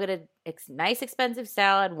get a nice expensive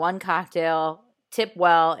salad, one cocktail, tip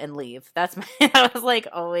well, and leave. That's that was like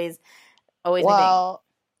always my thing. Well,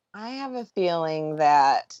 I have a feeling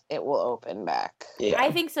that it will open back. Yeah.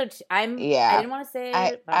 I think so too. I didn't want to say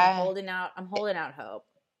it, but I'm holding out hope.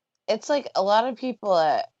 It's like a lot of people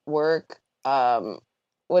at work,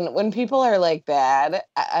 when people are like bad,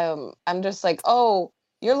 I'm just like, oh,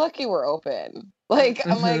 you're lucky we're open. Like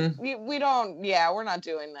I'm like, we don't, we're not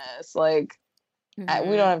doing this. Like we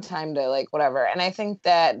don't have time to like whatever. And I think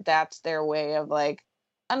that that's their way of like,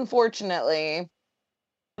 unfortunately,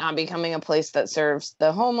 not becoming a place that serves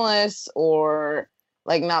the homeless, or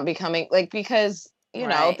like not becoming like, because you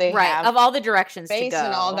know they have of all the directions to space go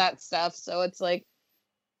and all that stuff. So it's like,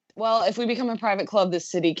 well, if we become a private club, the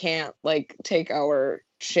city can't like take our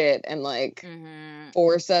shit and like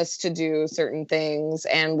force us to do certain things.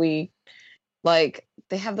 And we like,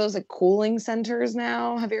 they have those like cooling centers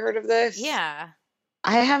now. Have you heard of this? Yeah.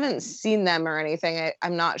 I haven't seen them or anything.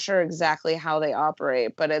 I'm not sure exactly how they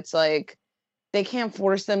operate, but it's like they can't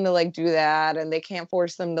force them to like do that, and they can't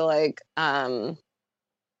force them to like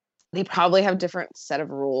they probably have different set of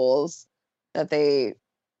rules that they,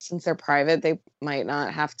 since they're private, they might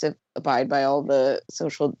not have to abide by all the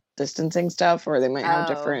social distancing stuff, or they might have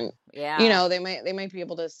different, you know, they might be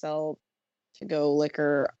able to sell to go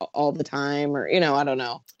liquor all the time, or, you know, I don't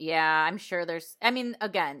know. Yeah, I'm sure I mean,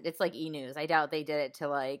 again, it's like E-News. I doubt they did it to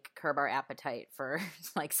like curb our appetite for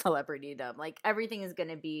like celebritydom. Like everything is going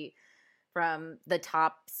to be from the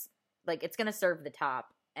tops, like it's going to serve the top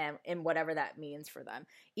and whatever that means for them.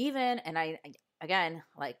 Even, and I again,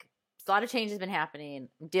 like a lot of change has been happening.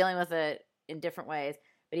 I'm dealing with it in different ways.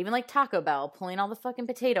 But even like Taco Bell pulling all the fucking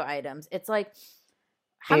potato items, it's like,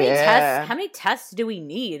 how many tests do we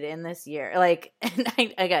need in this year? Like,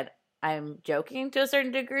 and I'm joking to a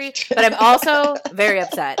certain degree, but I'm also very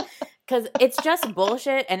upset because it's just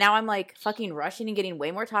bullshit. And now I'm like fucking rushing and getting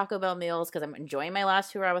way more Taco Bell meals because I'm enjoying my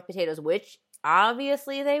last 2 hours with potatoes, which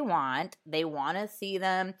obviously they want to see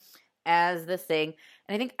them as this thing.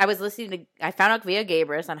 And I think I was I found out via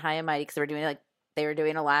Gabrus on High and Mighty because they were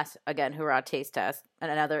doing a last, again, hurrah taste test,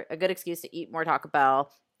 and a good excuse to eat more Taco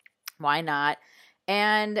Bell. Why not?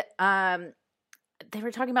 And they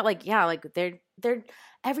were talking about like, yeah, like they're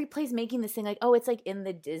every place making this thing like, oh, it's like in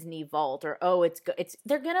the Disney vault, or oh,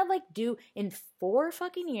 they're gonna like do in 4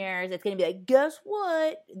 fucking years, it's gonna be like, guess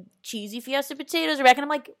what, cheesy Fiesta potatoes are back. And I'm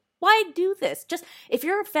like, why do this? Just if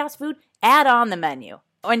you're a fast food, add on the menu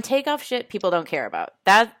and take off shit people don't care about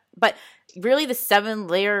that. But really, the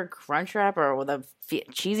 7-layer crunch wrap or the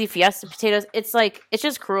cheesy Fiesta potatoes, it's like, it's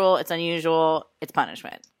just cruel, it's unusual, it's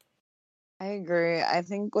punishment. I agree. I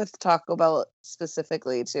think with Taco Bell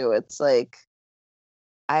specifically too, it's like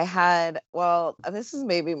this is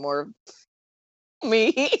maybe more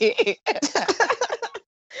me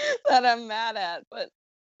that I'm mad at, but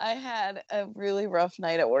I had a really rough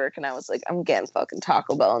night at work, and I was like, I'm getting fucking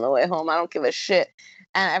Taco Bell on the way home. I don't give a shit.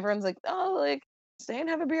 And everyone's like, oh, like, stay and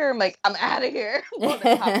have a beer. I'm like, I'm out of here. I'm going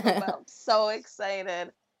to Taco Bell. I'm so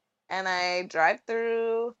excited. And I drive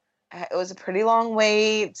through. It was a pretty long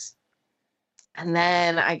wait. And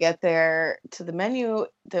then I get there to the menu,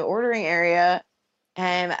 the ordering area,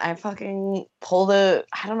 and I fucking pulled I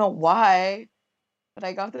don't know why, but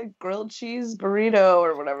I got the grilled cheese burrito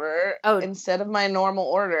or whatever instead of my normal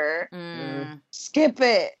order. Skip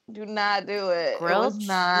it. Do not do it. Grilled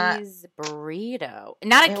cheese burrito.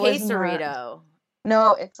 Not a quesarito.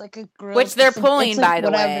 No, it's like a grilled. Which they're pulling, by the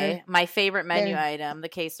way. My favorite menu item, the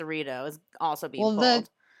quesarito, is also being pulled.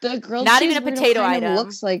 The grilled not cheese even a potato kind item. Of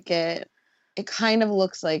looks like it. It kind of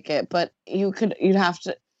looks like it, but you'd have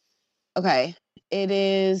to. Okay, it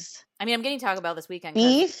is. I mean, I'm getting Taco Bell this weekend.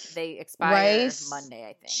 Beef, they expire rice, Monday,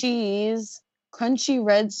 I think. Cheese, crunchy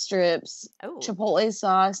red strips, chipotle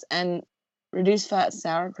sauce, and reduced fat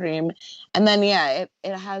sour cream. And then it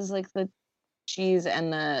has like the cheese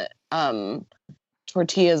and the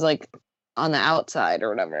tortillas like on the outside or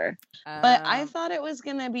whatever. But I thought it was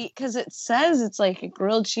gonna be, because it says it's like a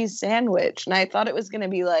grilled cheese sandwich, and I thought it was gonna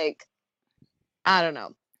be like, I don't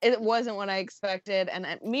know. It wasn't what I expected, and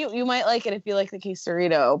you might like it if you like the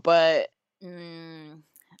quesarito, but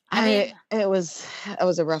it was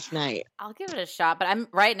a rough night. I'll give it a shot, but I'm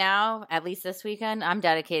right now, at least this weekend, I'm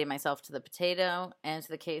dedicating myself to the potato and to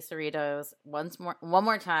the quesaritos one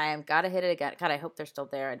more time. Gotta hit it again. God, I hope they're still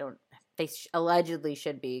there. They allegedly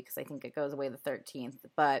should be, because I think it goes away the 13th.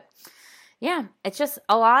 But yeah, it's just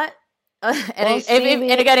a lot. And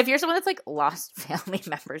again, if you're someone that's like lost family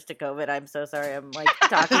members to COVID, I'm so sorry. I'm like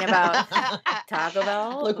talking about Taco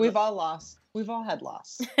Bell. Look, we've all had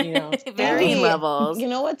loss. You know, varying levels. You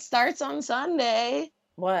know what starts on Sunday?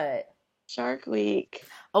 What? Shark Week.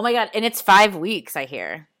 Oh my God! And it's 5 weeks. I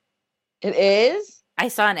hear it is. I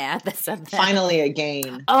saw an ad that said that. Finally a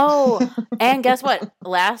game. Oh, and guess what?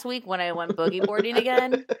 Last week when I went boogie boarding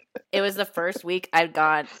again, it was the first week I'd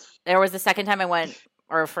gone. There was the second time I went,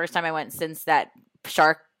 or first time I went since that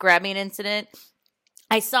shark grabbing incident.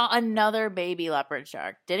 I saw another baby leopard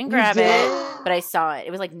shark. Didn't grab it, but I saw it.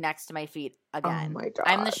 It was like next to my feet again. Oh my God.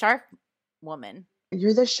 I'm the shark woman.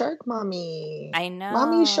 You're the shark mommy. I know.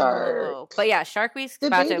 Mommy shark. But yeah, Shark Week's the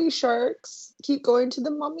about baby sharks keep going to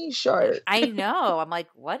the mommy shark. I know. I'm like,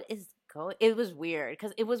 what is going? It was weird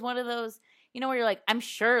because it was one of those, where you're like, I'm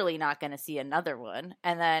surely not going to see another one.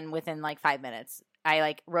 And then within like 5 minutes, I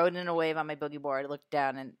like rode in a wave on my boogie board, looked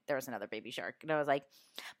down, and there was another baby shark. And I was like,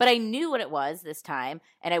 but I knew what it was this time,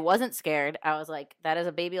 and I wasn't scared. I was like, that is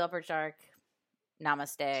a baby leopard shark.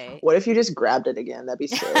 Namaste. What if you just grabbed it again? That'd be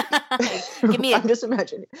sick. I'm just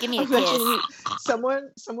imagining. Give me a kiss.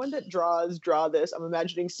 Someone that draw this. I'm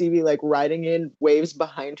imagining Stevie like riding in, waves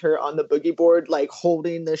behind her on the boogie board, like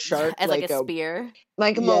holding the shark as like a spear,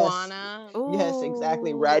 like Moana. Ooh. Yes,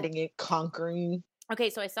 exactly. Riding it, conquering.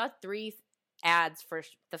 Okay, so I saw 3 ads for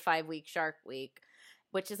the 5-week Shark Week,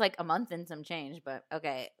 which is like a month and some change, but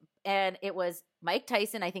okay. And it was Mike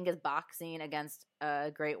Tyson, I think, is boxing against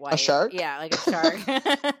a great white. A shark? Yeah, like a shark.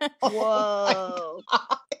 Whoa.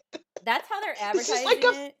 That's how they're advertising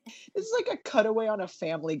it. This is like a cutaway on a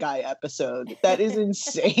Family Guy episode. That is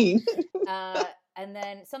insane. And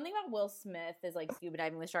then something about Will Smith is like scuba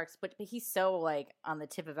diving with sharks, but he's so like on the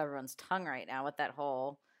tip of everyone's tongue right now with that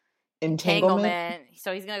whole entanglement.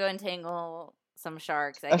 So he's going to go entangle some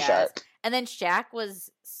sharks, I guess. Shark. And then Shaq was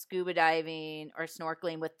scuba diving or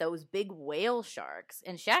snorkeling with those big whale sharks.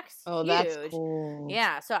 And Shaq's huge. That's cool.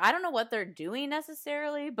 Yeah, so I don't know what they're doing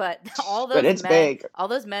necessarily, but big. All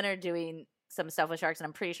those men are doing some stuff with sharks, and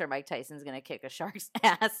I'm pretty sure Mike Tyson's going to kick a shark's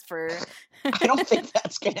ass for... I don't think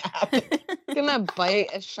that's going to happen. He's going to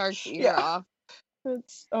bite a shark's ear off.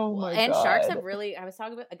 Oh my God. And sharks have really, I was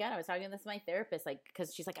talking this to my therapist, like,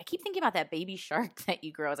 because she's like, I keep thinking about that baby shark that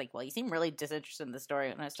you grew. I was like, well, you seem really disinterested in the story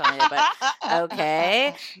when I was telling you, but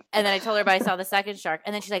okay. And then I told her, but I saw the second shark,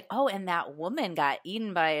 and then she's like, oh, and that woman got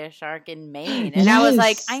eaten by a shark in Maine. And I was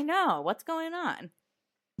like, I know, what's going on?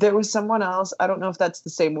 There was someone else. I don't know if that's the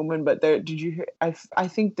same woman, but did you hear? I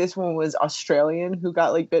think this one was Australian who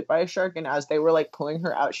got like bit by a shark, and as they were like pulling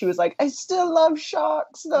her out, she was like, "I still love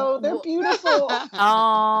sharks, though. They're beautiful."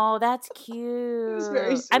 Oh, that's cute. It was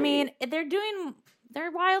very sweet. I mean,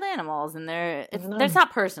 they're wild animals, and it's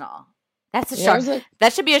not personal. That's a shark.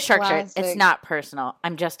 That should be a shark shirt. It's not personal.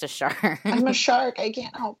 I'm just a shark. I'm a shark. I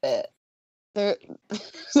can't help it. There's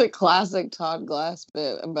a classic Todd Glass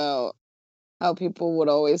bit about how people would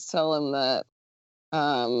always tell him that,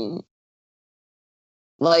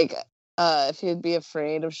 like, if he'd be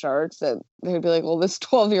afraid of sharks, that they'd be like, well, this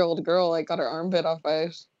 12-year-old girl like got her arm bit off by a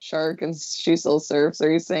shark and she still surfs.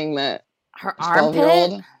 Are you saying that Her a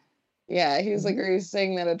 12-year-old? armpit? Yeah, he was like, are you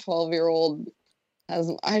saying that a 12-year-old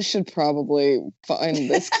has? I should probably find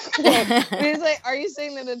this quote. But he's like, are you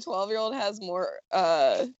saying that a 12-year-old has more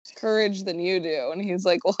courage than you do? And he's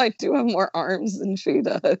like, well, I do have more arms than she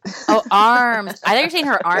does. Oh, arms. I thought you were saying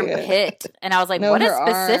her armpit. And I was like, No, what a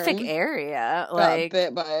her specific arm area. Got Like,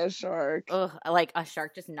 bit by a shark. ugh, like a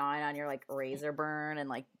shark just gnawing on your like razor burn and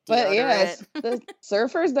like But yeah, deodorant. the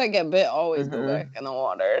surfers that get bit always go Mhm. back in the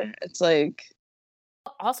water. It's like,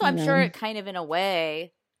 Also, you I'm sure know. it kind of in a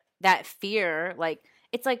way that fear, like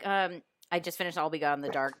it's like I just finished All We Got in the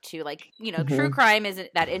Dark too. Like, you know, true Mhm. crime isn't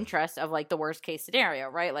that interest of like the worst case scenario,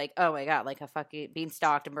 right? Like, oh my god, like a fucking being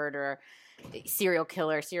stalked, a murderer, serial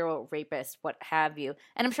killer, serial rapist, what have you.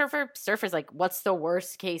 And I'm sure for surfers, like, what's the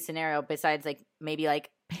worst case scenario besides like maybe like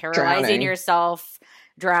paralyzing Drowning. yourself,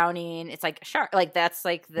 drowning? It's like a shark. Like that's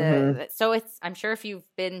like the Mhm. so it's I'm sure if you've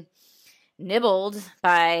been nibbled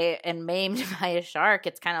by and maimed by a shark,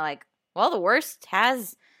 it's kind of like, well, the worst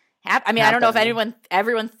has happened. I mean, I don't know if Happened.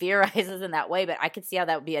 everyone theorizes in that way, but I could see how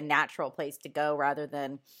that would be a natural place to go rather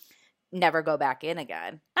than never go back in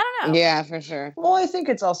again. I don't know. yeah, for sure. Well, I think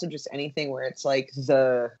it's also just anything where it's like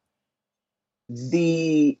the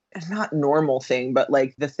not normal thing, but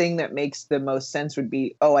like the thing that makes the most sense would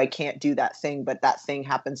be, oh, I can't do that thing, but that thing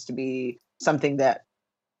happens to be something that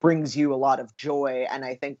brings you a lot of joy. And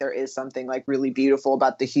I think there is something like really beautiful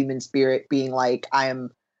about the human spirit being like, I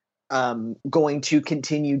am going to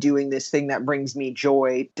continue doing this thing that brings me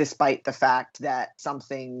joy, despite the fact that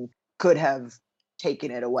something could have taken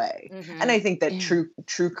it away. Mhm. And I think that Yeah.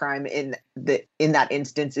 true crime in that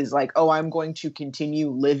instance is like, oh, I'm going to continue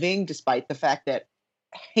living despite the fact that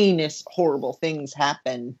heinous, horrible things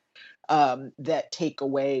happen that take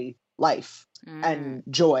away life Mm. and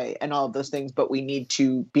joy and all of those things. But we need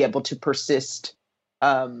to be able to persist,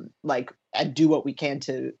 like, and do what we can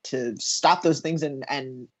to stop those things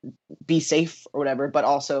and be safe or whatever. But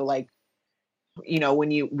also, like, you know,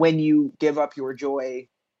 when you give up your joy,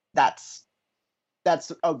 that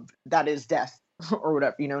is death or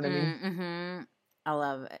whatever. You know what I mean? Mm-hmm. I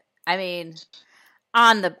love it. I mean,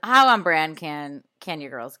 how on brand can your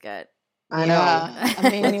girls get? I Yeah. I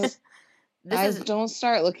mean, you This guys, is don't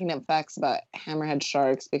start looking up facts about hammerhead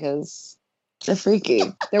sharks because they're freaky.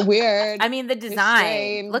 They're weird. I mean, the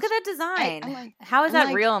design. Look at strange. that design. I'm like- How is I'm that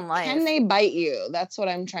like, real in life? Can they bite you? That's what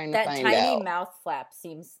I'm trying to that find tiny out. mouth flap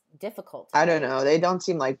seems difficult. to I don't me. know. They don't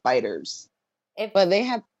seem like biters. If, But they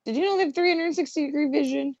have. Did you know they have 360-degree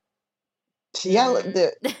vision? Yeah,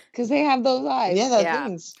 Mm. Because they have those eyes. yeah, that Yeah.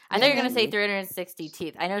 things. I thought you were gonna say Yeah. 360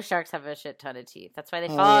 teeth. I know sharks have a shit ton of teeth. That's why they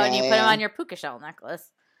Oh, fall out and yeah, you put them yeah. on your puka shell necklace.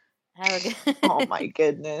 Have a good. Oh my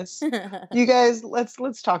goodness. You guys,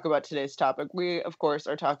 let's talk about today's topic. We, of course,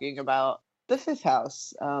 are talking about the fifth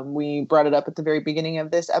house. We brought it up at the very beginning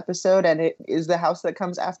of this episode, and it is the house that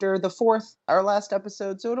comes after the fourth, our last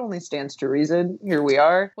episode. So it only stands to reason. Here we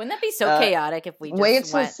are. Wouldn't that be so Uh, chaotic if we just Wait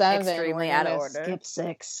till went 7. extremely we're out of gonna order? Skip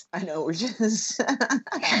 6. I know we're just.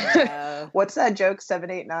 Yeah. What's that joke? 7,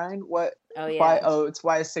 8, 9. What? Oh yeah. Why? Oh, it's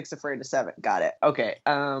why is 6 afraid of 7? Got it. Okay.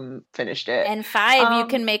 Finished it. And 5 you Um,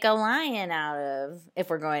 can make a lion out of if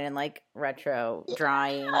we're going in like retro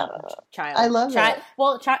drawing child. I love it.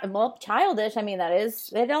 Well, childish. I mean, that is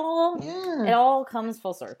it. Yeah. It all comes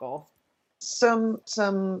full circle. Some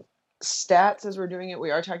stats as we're doing it.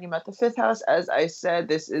 We are talking about the fifth house. As I said,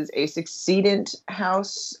 this is a succedent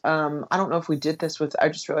house. I don't know if we did this with. I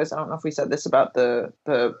just realized I don't know if we said this about the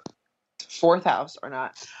fourth house or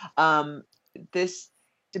not. This,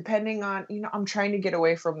 depending on, I'm trying to get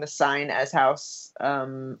away from the sign as house.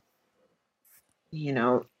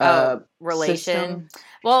 Relation. system.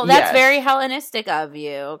 Well, that's Yes. very Hellenistic of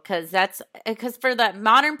you because for the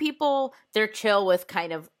modern people, they're chill with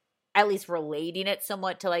kind of at least relating it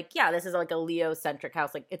somewhat to like, yeah, this is like a Leo centric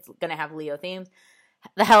house. Like it's going to have Leo themes.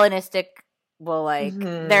 The Hellenistic will like,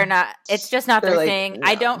 Mhm. they're not, it's just not They're their like, thing.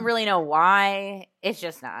 I no. don't really know why. It's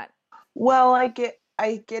just not. Well, I get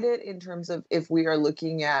it in terms of if we are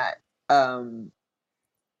looking at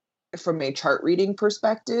from a chart reading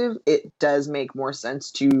perspective, it does make more sense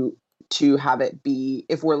to have it be,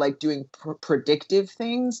 if we're like doing predictive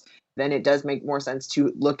things, then it does make more sense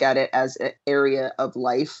to look at it as an area of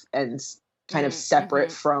life and kind of separate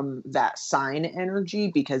Mhm. from that sign energy,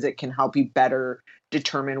 because it can help you better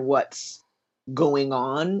determine what's going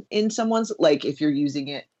on in someone's, like if you're using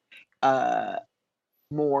it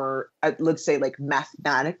more, let's say like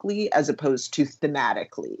mathematically as opposed to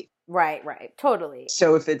thematically. Right. Totally.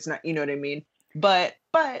 So if it's not, you know what I mean? But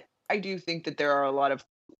I do think that there are a lot of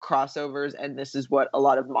crossovers, and this is what a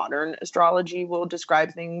lot of modern astrology will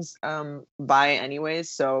describe things by anyways.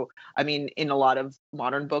 So I mean, in a lot of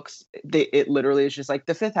modern books, it literally is just like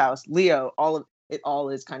the fifth house, Leo, all of it all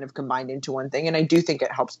is kind of combined into one thing, and I do think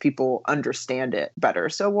it helps people understand it better.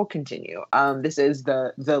 So we'll continue. This is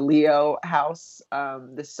the Leo house.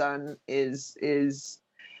 The sun is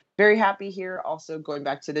very happy here. Also, going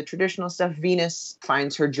back to the traditional stuff, Venus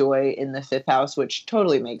finds her joy in the fifth house, which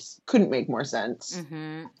totally couldn't make more sense.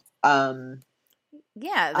 There's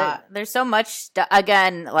so much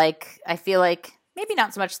again, like I feel like maybe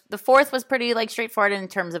not so much. The fourth was pretty like straightforward in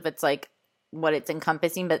terms of its like what it's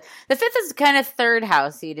encompassing, but the fifth is kind of third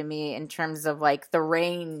housey to me in terms of like the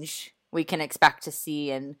range we can expect to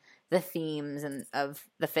see and the themes and of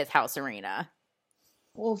the fifth house arena.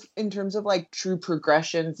 Well, in terms of like true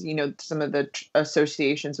progressions, some of the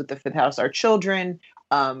associations with the fifth house are children,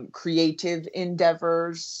 creative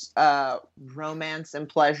endeavors, romance and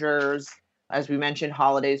pleasures, as we mentioned,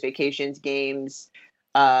 holidays, vacations, games,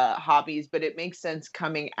 hobbies. But it makes sense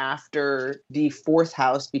coming after the fourth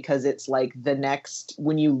house because it's like the next,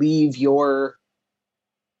 when you leave your,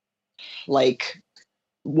 like,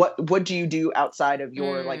 what do you do outside of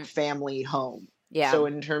your like family home? Yeah. So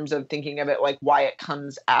in terms of thinking of it, like why it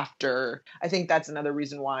comes after, I think that's another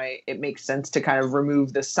reason why it makes sense to kind of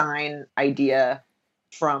remove the sign idea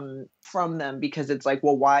from them, because it's like,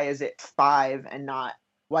 well, why is it 5 and not,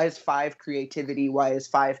 why is 5 creativity? Why is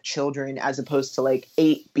 5 children as opposed to like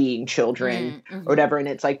 8 being children or whatever? And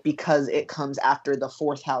it's like, because it comes after the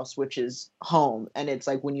fourth house, which is home. And it's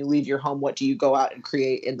like, when you leave your home, what do you go out and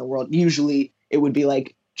create in the world? Usually it would be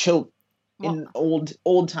like in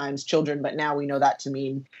old times, children, but now we know that to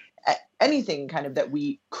mean anything kind of that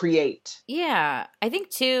we create. Yeah, I think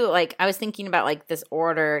too, like I was thinking about like this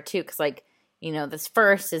order too, because like, this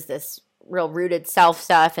first is this real rooted self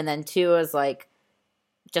stuff, and then 2 is like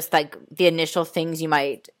just like the initial things you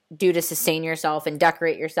might do to sustain yourself and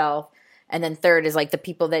decorate yourself, and then 3rd is like the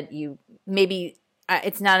people that you maybe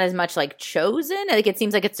it's not as much like chosen. Like it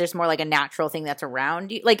seems like it's just more like a natural thing that's around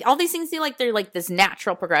you. Like all these things seem like they're like this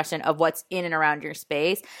natural progression of what's in and around your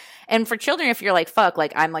space. And for children, if you're like, fuck,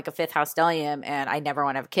 like I'm like a fifth house stellium and I never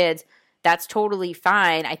want to have kids, that's totally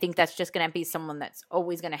fine. I think that's just going to be someone that's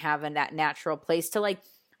always going to have in that natural place to like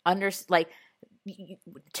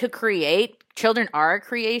to create. Children are a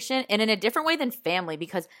creation, and in a different way than family,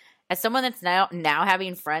 because as someone that's now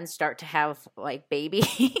having friends start to have like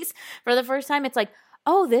babies for the first time, it's like,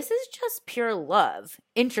 oh, this is just pure love.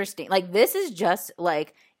 Interesting. Like this is just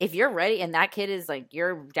like, if you're ready and that kid is like,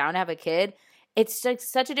 you're down to have a kid, it's like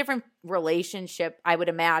such a different relationship, I would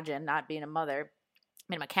imagine, not being a mother. I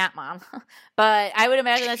mean, I'm a cat mom, but I would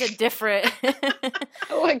imagine that's a different.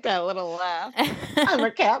 I like that little laugh. I'm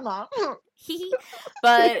a cat mom.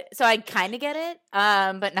 But so I kind of get it,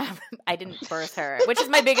 but not, I didn't birth her, which is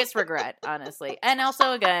my biggest regret, honestly. And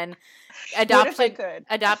also, again, adopted,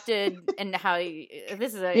 and how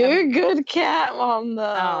this is you're a good cat mom, though.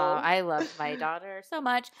 Oh, I love my daughter so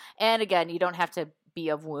much. And again, you don't have to be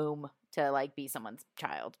of womb to like be someone's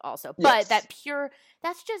child, also. But Yes.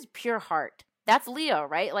 that's just pure heart. That's Leo,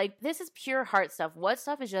 right? Like this is pure heart stuff. What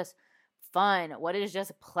stuff is just fun? What is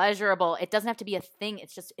just pleasurable? It doesn't have to be a thing.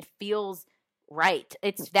 It's just, it feels right.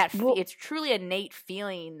 It's that it's truly an innate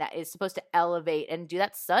feeling that is supposed to elevate and do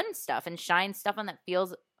that sun stuff and shine stuff on that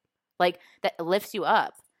feels like that lifts you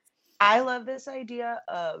up. I love this idea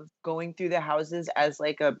of going through the houses as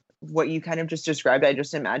like what you kind of just described. I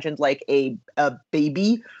just imagined like a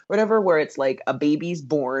baby, whatever, where it's like a baby's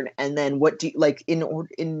born, and then what do you, like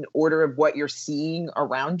in order of what you're seeing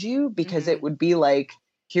around you, because it would be like,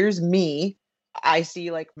 here's me. I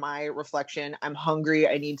see like my reflection. I'm hungry.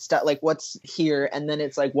 I need stuff. Like what's here? And then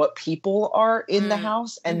it's like what people are in the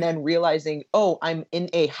house, and then realizing, oh, I'm in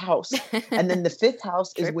a house. And then the fifth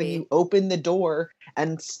house is when you open the door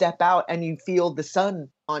and step out and you feel the sun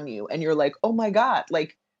on you, and you're like, oh my God,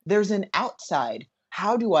 like there's an outside.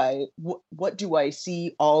 How do I, what do I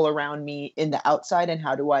see all around me in the outside? And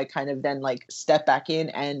how do I kind of then like step back in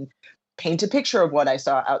and paint a picture of what I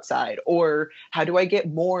saw outside? Or how do I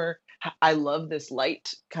get more? I love this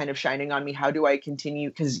light kind of shining on me. How do I continue?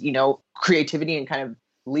 Because, creativity and kind of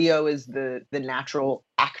Leo is the natural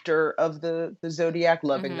actor of the zodiac,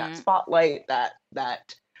 loving that spotlight,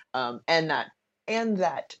 and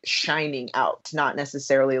that shining out. Not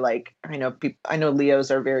necessarily like, I know Leos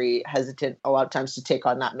are very hesitant a lot of times to take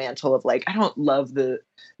on that mantle of like, I don't love the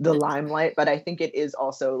limelight, but I think it is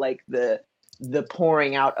also like the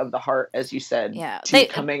pouring out of the heart, as you said,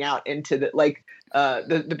 coming out into the, like,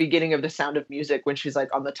 the beginning of The Sound of Music when she's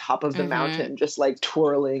like on the top of the mountain, just like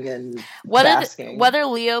twirling and basking. Whether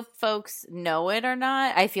Leo folks know it or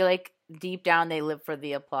not, I feel like deep down they live for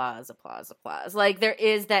the applause. Like there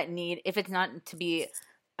is that need. If it's not to be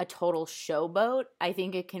a total showboat, I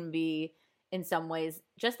think it can be in some ways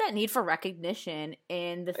just that need for recognition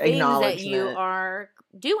in the things that you are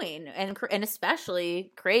doing and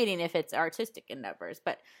especially creating if it's artistic endeavors.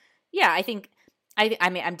 But yeah, I think I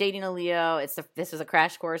mean I'm dating a Leo. This was a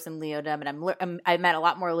crash course in Leodom, and I met a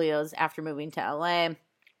lot more Leos after moving to LA.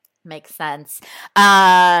 Makes sense,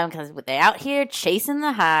 because they out here chasing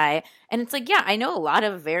the high, and it's like, yeah, I know a lot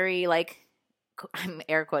of very like, I'm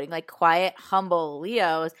air quoting, like quiet, humble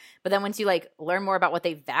Leos, but then once you like learn more about what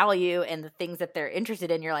they value and the things that they're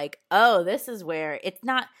interested in, you're like, oh, this is where it's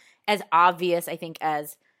not as obvious, I think,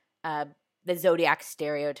 as the zodiac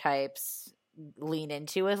stereotypes lean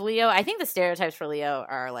into with Leo. I think the stereotypes for Leo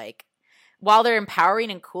are like, while they're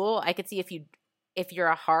empowering and cool, I could see if you're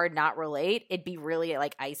a hard not relate, it'd be really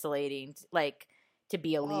like isolating, like to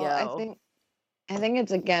be a Leo. I think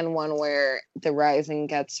it's again one where the rising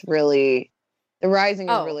is really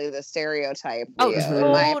the stereotype.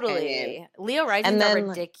 Leo, totally. Leo risings are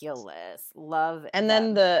ridiculous. Love. And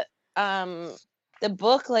then the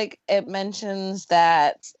book, like it mentions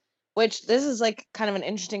that, which this is like kind of an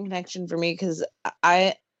interesting connection for me because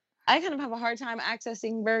I kind of have a hard time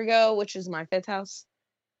accessing Virgo, which is my 5th house.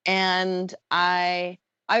 And I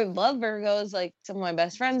love Virgos. Like some of my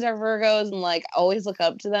best friends are Virgos, and like always look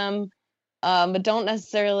up to them, but don't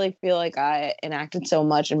necessarily feel like I enacted so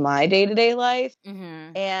much in my day-to-day life.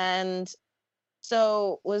 And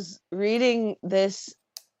so was reading this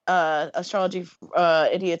astrology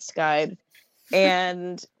idiot's guide,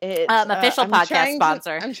 and it's official podcast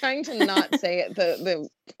sponsor. I'm trying to not say it the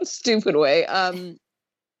stupid way,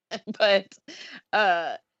 but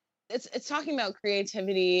it's talking about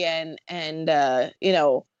creativity and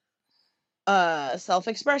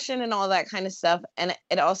self-expression and all that kind of stuff, and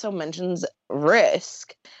it also mentions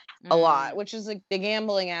risk a lot, which is like the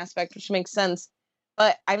gambling aspect, which makes sense,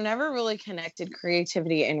 but I've never really connected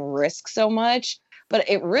creativity and risk so much, but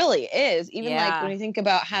it really is, even like when you think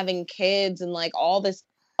about having kids and like all this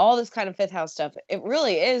kind of 5th house stuff, it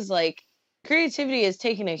really is like creativity is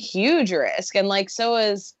taking a huge risk, and like so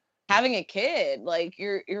is having a kid. Like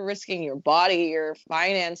you're risking your body, your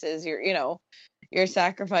finances, you're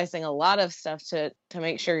sacrificing a lot of stuff to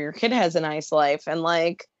make sure your kid has a nice life. And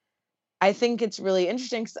like I think it's really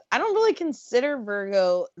interesting because I don't really consider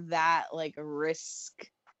Virgo that like risk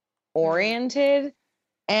oriented,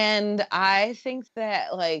 and I think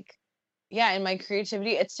that like in my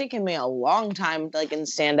creativity it's taken me a long time like in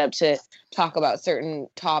stand up to talk about certain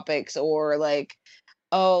topics, or like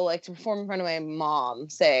to perform in front of my mom,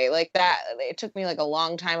 say, like that. It took me like a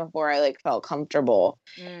long time before I like felt comfortable.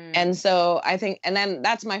 And so I think, and then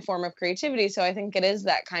that's my form of creativity. So I think it is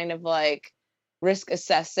that kind of like risk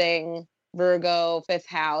assessing Virgo 5th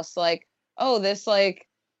house, like, this like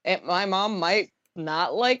my mom might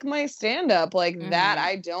not like my stand up, like that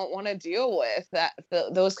I don't want to deal with,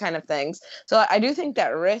 those kind of things. So I do think that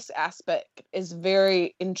risk aspect is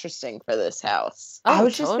very interesting for this house. I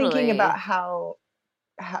was just thinking about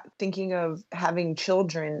thinking of having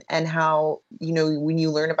children and how, when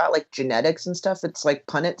you learn about like genetics and stuff, it's like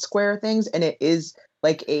Punnett square things, and it is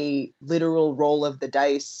like a literal roll of the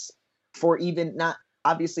dice for even not,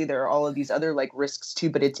 obviously there are all of these other like risks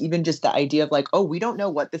too, but it's even just the idea of like, we don't know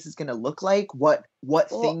what this is going to look like, what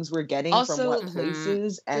things we're getting from what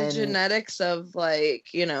places, and the genetics of like,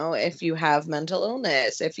 if you have mental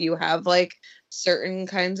illness, if you have like certain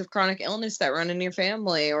kinds of chronic illness that run in your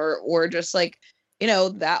family, or just like,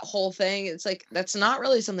 that whole thing. It's like, that's not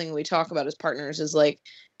really something we talk about as partners, is like,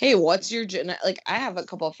 hey, what's your like, I have a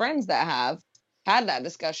couple of friends that have had that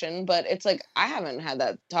discussion, but it's like, I haven't had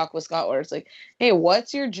that talk with Scott where it's like, hey,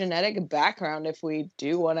 what's your genetic background if we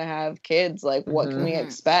do want to have kids? Like, what can we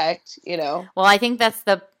expect, Well, I think that's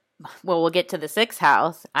we'll get to the 6th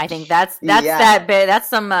house. I think that's that's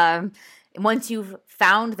some, once you've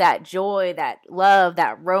found that joy, that love,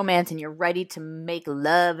 that romance, and you're ready to make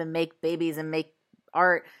love and make babies and make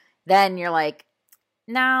art, then you're like,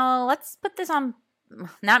 now let's put this on,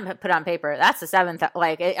 not put on paper. That's the 7th,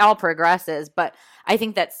 like it all progresses. But I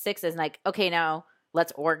think that 6 is like, okay, now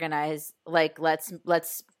let's organize, like let's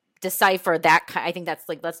decipher that. I think that's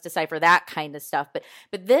like, let's decipher that kind of stuff.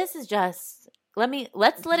 But this is just,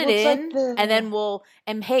 let's let it in, and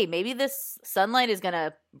then hey, maybe this sunlight is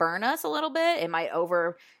gonna burn us a little bit. It might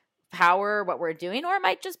overpower what we're doing, or it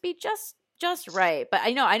might just be just right. But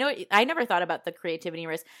I know I never thought about the creativity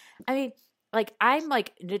risk. I mean, like I'm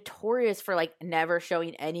like notorious for like never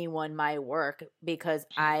showing anyone my work because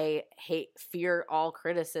I fear all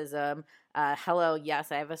criticism. Hello,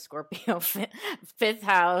 yes, I have a Scorpio fifth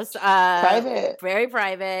house. Private. Very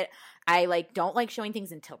private. I like don't like showing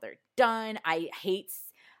things until they're done.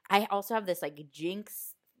 I also have this like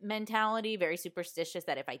jinx mentality, very superstitious,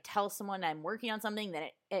 that if I tell someone I'm working on something, then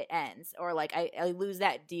it ends, or like I lose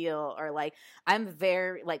that deal, or like I'm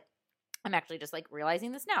very like I'm actually just like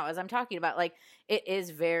realizing this now as I'm talking about, like it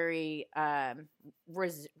is very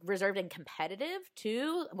reserved and competitive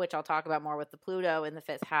too, which I'll talk about more with the Pluto in the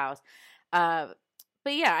fifth house. But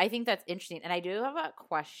yeah, I think that's interesting. And I do have a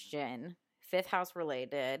question, fifth house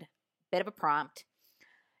related, bit of a prompt.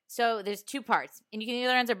 So there's two parts, and you can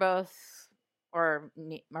either answer both or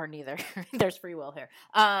neither. There's free will here.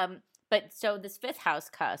 But so this fifth house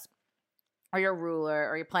cusp, or your ruler,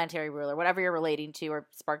 or your planetary ruler, whatever you're relating to or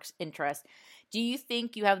sparks interest, do you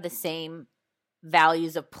think you have the same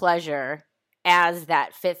values of pleasure as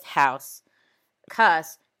that fifth house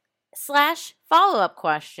cusp? / follow-up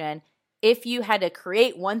question, if you had to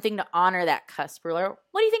create one thing to honor that cusp ruler,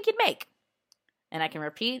 what do you think you'd make? And I can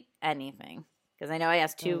repeat anything, because I know I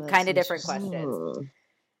asked two kind of different questions.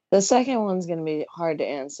 The second one's going to be hard to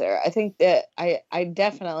answer. I think that I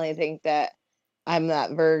definitely think that I'm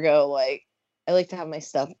that Virgo, like, I like to have my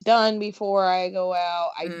stuff done before I go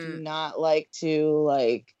out. I do not like to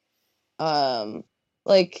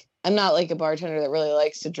I'm not like a bartender that really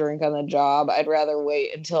likes to drink on the job. I'd rather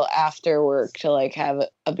wait until after work to like have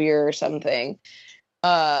a beer or something.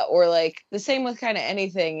 Or like the same with kind of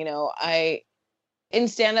anything, you know, in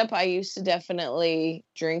stand-up, I used to definitely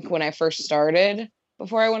drink when I first started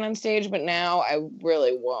before I went on stage, but now I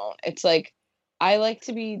really won't. It's like, I like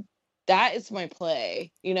to be, that is my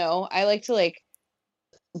play, you know? I like to like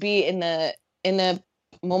be in the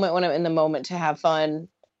moment when I'm in the moment to have fun,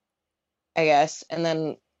 I guess. And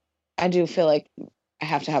then I do feel like I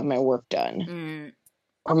have to have my work done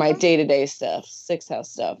or my day-to-day stuff, sixth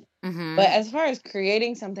house stuff. Mm-hmm. But as far as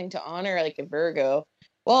creating something to honor like a Virgo,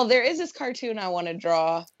 well, there is this cartoon I want to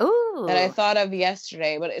draw that I thought of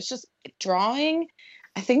yesterday, but it's just drawing.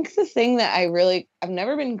 I think the thing that I've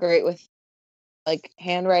never been great with like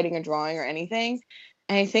handwriting or drawing or anything.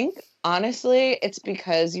 And I think honestly, it's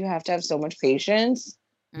because you have to have so much patience.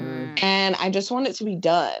 And I just want it to be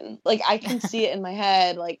done. Like I can see it in my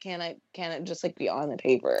head. Like, can it just like be on the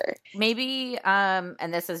paper? Maybe,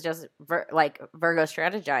 and this is just Virgo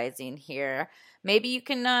strategizing here. Maybe you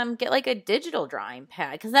can get like a digital drawing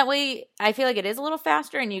pad, because that way I feel like it is a little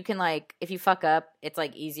faster, and you can like, if you fuck up, it's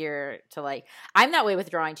like easier to like. I'm that way with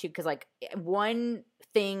drawing too, because like one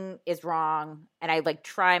thing is wrong, and I like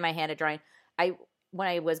try my hand at drawing. When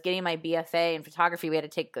I was getting my BFA in photography, we had to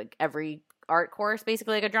take like every art course,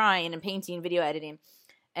 basically like a drawing and painting, video editing.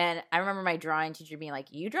 And I remember my drawing teacher being like,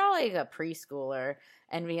 "You draw like a preschooler,"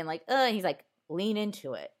 and being like, and he's like, "Lean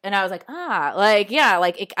into it." And I was like, like, yeah,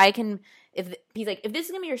 like I can, if he's like, if this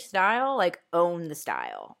is gonna be your style, like own the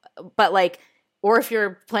style. But like, or if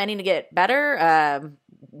you're planning to get better,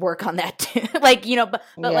 work on that too. Like, you know, but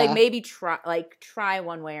yeah. Like maybe try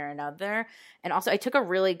one way or another. And also I took a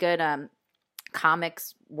really good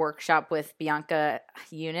comics workshop with Bianca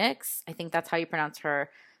Unix. I think that's how you pronounce her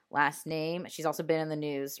last name. She's also been in the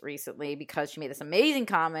news recently because she made this amazing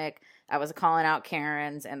comic that was calling out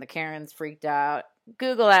Karens, and the Karens freaked out.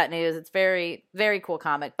 Google that news. It's very, very cool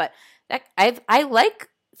comic. But that I like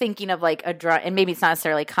thinking of like a draw, and maybe it's not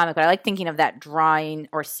necessarily a comic, but I like thinking of that drawing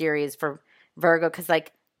or series for Virgo, because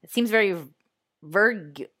like it seems very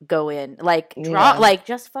Virgoan, like draw, like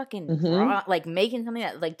just fucking draw, like making something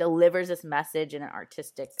that like delivers this message in an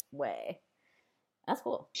artistic way. That's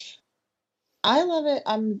cool. I love it.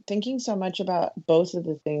 I'm thinking so much about both of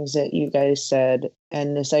the things that you guys said,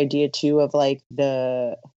 and this idea too of like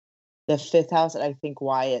the fifth house, and I think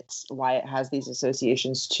why it has these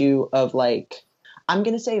associations too of like, I'm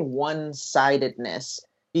gonna say one-sidedness,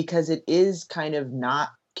 because it is kind of not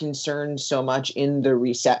concerned so much in the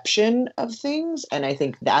reception of things. And I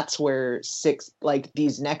think that's where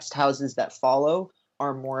these next houses that follow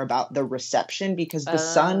are more about the reception, because the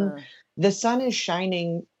sun is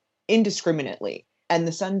shining indiscriminately, and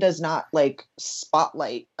the sun does not like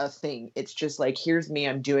spotlight a thing. It's just like, here's me,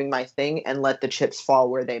 I'm doing my thing, and let the chips fall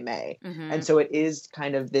where they may. And so it is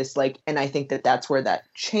kind of this like, and I think that that's where that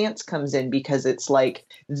chance comes in, because it's like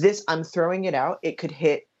this, I'm throwing it out, it could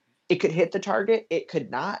hit the target, it could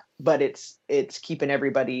not, but it's keeping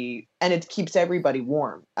everybody, and it keeps everybody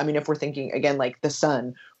warm. I mean, if we're thinking again like the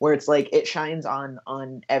sun, where it's like it shines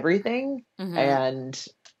on everything. And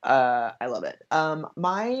I love it.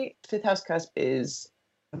 My fifth house cusp is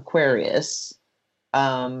Aquarius,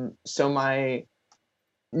 So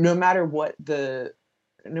no matter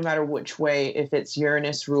which way, if it's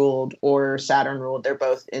Uranus ruled or Saturn ruled, they're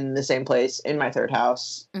both in the same place in my third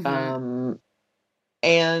house. Mhm.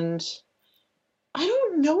 And I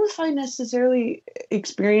don't know if I necessarily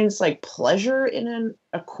experience like pleasure in an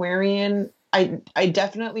Aquarian. I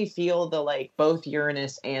definitely feel the like both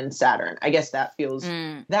Uranus and Saturn. I guess that feels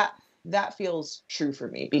Mm. that feels true for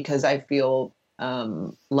me because I feel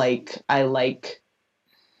like I like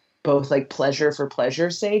both like pleasure for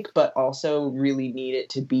pleasure's sake, but also really need it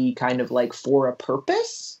to be kind of like for a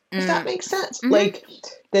purpose, if that makes sense. Mhm. Like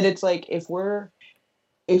that it's like if we're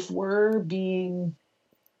being,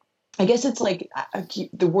 I guess it's like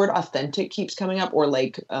the word authentic keeps coming up, or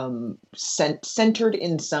like centered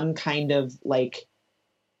in some kind of like,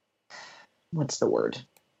 what's the word?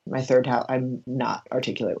 My third house, I'm not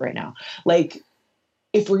articulate right now. Like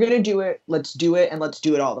if we're going to do it, let's do it, and let's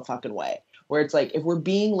do it all the fucking way. Where it's like, if we're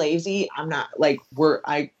being lazy, I'm not like, we're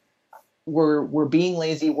being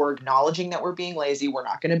lazy. We're acknowledging that we're being lazy. We're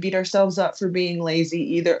not going to beat ourselves up for being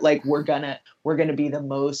lazy either. Like we're going to be the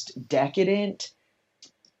most decadent,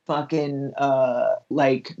 fucking,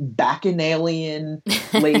 like bacchanalian,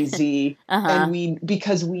 lazy. And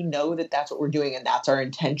because we know that that's what we're doing and that's our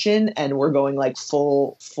intention, and we're going like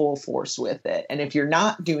full force with it. And if you're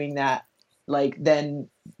not doing that, like, then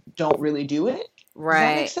don't really do it.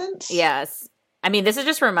 Right. Does that make sense? Yes. I mean, this is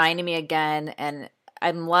just reminding me again, and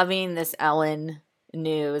I'm loving this Ellen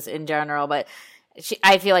news in general, but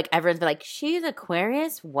I feel like everyone's been like, she's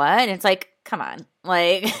Aquarius? What? And it's like, come on.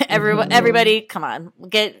 Like, everybody, come on.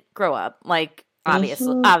 Grow up. Like,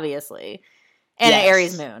 obviously. And an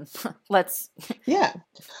Aries moon. Let's. Yeah.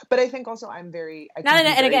 But I think also I'm very. And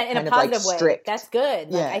again, in a positive way. Strict. That's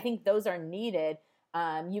good. Like, Yeah. I think those are needed.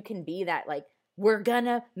 You can be that, like, we're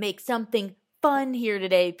gonna make something fun here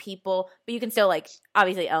today, people. But you can still, like,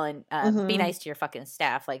 obviously, Ellen, be nice to your fucking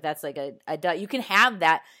staff. Like, that's like you can have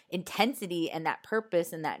that intensity and that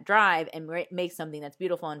purpose and that drive and make something that's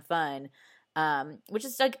beautiful and fun. Which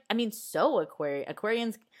is like, I mean, so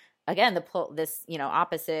Aquarians, again, this, you know,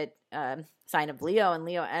 opposite sign of Leo and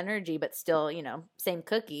Leo energy, but still, you know, same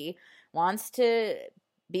cookie, wants to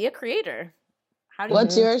be a creator.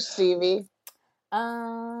 What's yours, Stevie?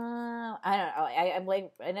 I don't know. I'm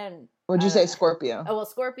like, I don't. Would you say Scorpio? Oh well,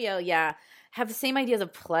 Scorpio, yeah, have the same ideas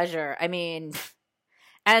of pleasure. I mean,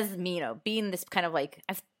 as me, you know, being this kind of like,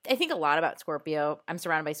 I think a lot about Scorpio. I'm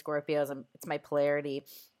surrounded by Scorpios. It's my polarity,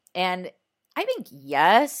 and I think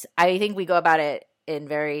yes. I think we go about it in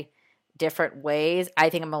very different ways. I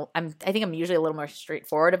think I'm usually a little more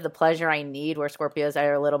straightforward of the pleasure I need, where Scorpios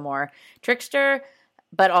are a little more trickster,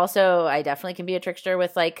 but also I definitely can be a trickster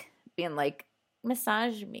with like being like,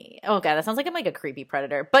 massage me. Oh god, that sounds like I'm like a creepy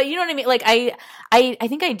predator. But you know what I mean? Like I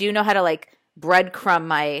think I do know how to like breadcrumb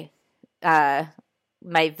my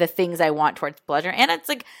the things I want towards pleasure. And it's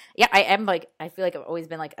like, yeah, I am like, I feel like I've always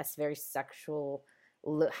been like a very sexual,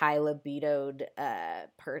 high libidoed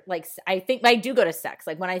like I think I do go to sex.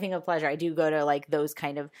 Like when I think of pleasure, I do go to like those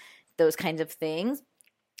kinds of things.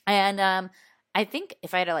 And I think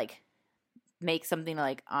if I had to like make something to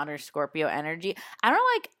like honor Scorpio energy, I don't know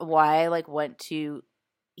like why I like went to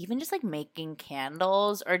even just like making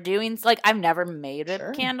candles or doing like, I've never made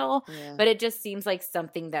a candle, but it just seems like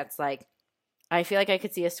something that's like, I feel like I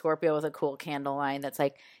could see a Scorpio with a cool candle line that's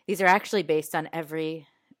like, these are actually based on every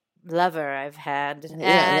lover I've had.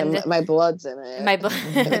 Yeah, and my blood's in it. My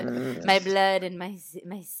blood and my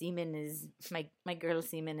semen is my girl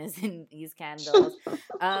semen is in these candles.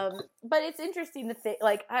 But it's interesting to think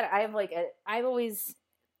like I've always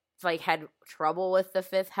like had trouble with the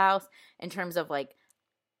fifth house in terms of like,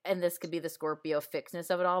 and this could be the Scorpio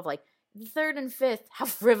fixedness of it all, of like the third and fifth, how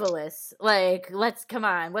frivolous. Like, let's come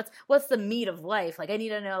on, what's the meat of life? Like I need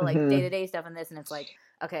to know like day-to-day stuff in this, and it's like,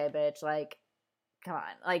 okay, bitch, like come on,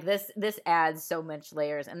 like this adds so much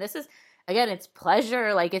layers. And this is, again, it's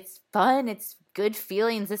pleasure, like it's fun, it's good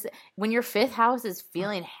feelings. This, when your fifth house is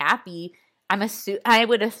feeling happy, I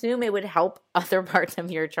would assume it would help other parts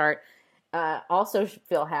of your chart also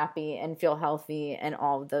feel happy and feel healthy and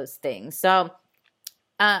all of those things. So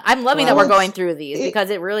I'm loving that we're going through these,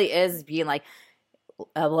 because it really is being like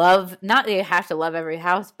a love, not that you have to love every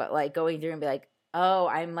house, but like going through and be like, oh,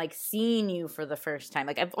 I'm like seeing you for the first time.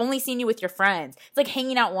 Like I've only seen you with your friends. It's like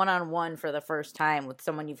hanging out one-on-one for the first time with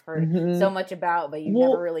someone you've heard so much about, but you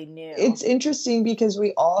never really knew. It's interesting because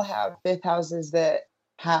we all have fifth houses that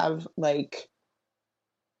have like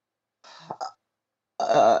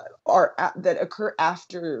that occur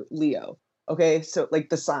after Leo. Okay, so like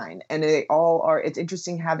the sign, and they all are. It's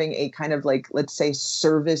interesting having a kind of like, let's say,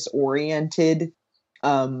 service oriented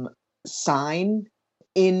sign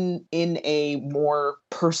in a more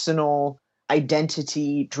personal,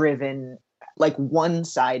 identity driven, like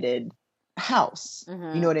one-sided house.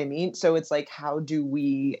 Mhm. You know what I mean? So it's like,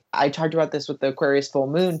 I talked about this with the Aquarius full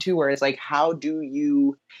moon too, where it's like, how do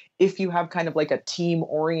you, if you have kind of like a team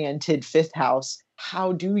oriented fifth house,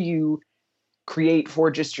 how do you create for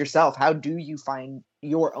just yourself? How do you find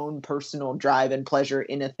your own personal drive and pleasure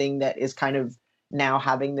in a thing that is kind of now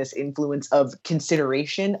having this influence of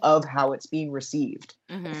consideration of how it's being received?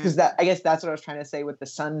 Because that, I guess that's what I was trying to say with the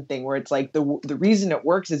sun thing, where it's like the reason it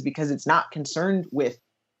works is because it's not concerned with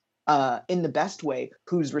in the best way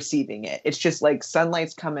who's receiving it. It's just like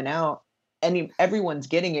sunlight's coming out and everyone's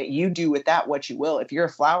getting it. You do with that what you will. If you're a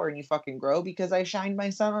flower and you fucking grow because I shined my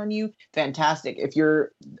sun on you, fantastic. If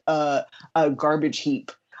you're a garbage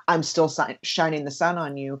heap, I'm still shining the sun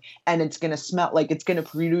on you, and it's going to smell like it's going to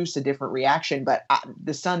produce a different reaction, but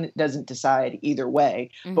the sun doesn't decide either way.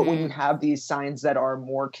 But when you have these signs that are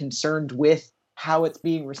more concerned with how it's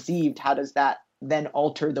being received, how does that then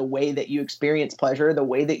alter the way that you experience pleasure, the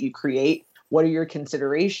way that you create? What are your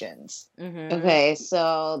considerations? Okay,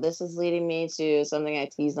 so this is leading me to something I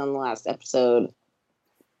teased on the last episode.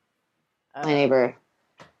 My neighbor.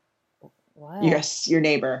 What? Yes, your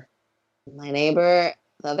neighbor. My neighbor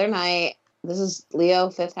the other night, this is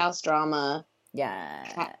Leo, fifth house drama.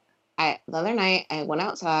 Yeah. The other night, I went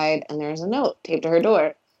outside and there's a note taped to her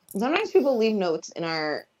door. And sometimes people leave notes in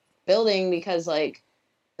our building because, like,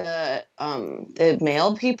 the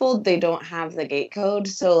mail people, they don't have the gate code.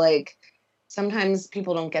 So, like, sometimes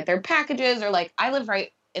people don't get their packages, or, like, I live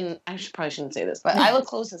right in, probably shouldn't say this, but I live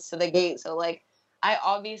closest to the gate. So, like, I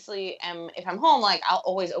obviously am, if I'm home, like, I'll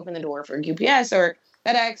always open the door for UPS or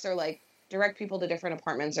FedEx, or, like, direct people to different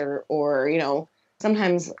apartments, or you know,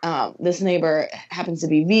 sometimes this neighbor happens to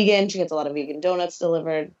be vegan. She gets a lot of vegan donuts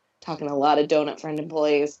delivered. Talking to a lot of donut friend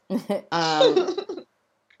employees.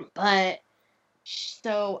 But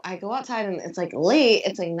so I go outside and it's like late.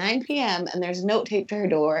 It's like 9 p.m. and there's a note taped to her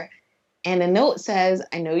door. And the note says,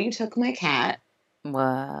 "I know you took my cat.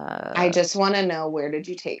 Wow. I just want to know, where did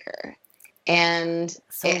you take her?" And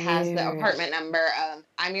So it has the weird. apartment number of,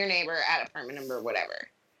 I'm your neighbor at apartment number whatever.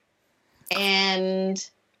 And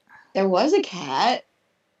there was a cat,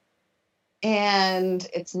 and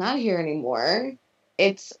it's not here anymore.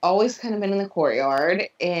 It's always kind of been in the courtyard,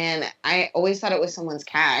 and I always thought it was someone's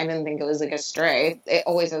cat. I didn't think it was like a stray. It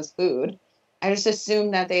always has food. I just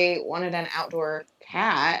assumed that they wanted an outdoor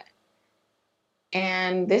cat.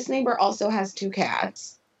 And this neighbor also has 2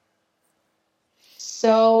 cats.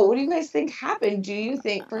 So what do you guys think happened? Do you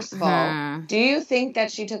think, first of all, do you think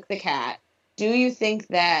that she took the cat? Do you think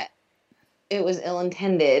that it was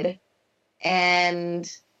ill-intended?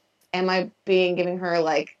 And am I giving her,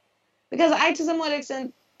 like, because I, to some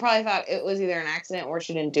extent, probably thought it was either an accident or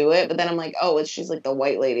she didn't do it, but then I'm like, oh, she's like the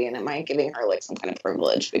white lady, and am I giving her like some kind of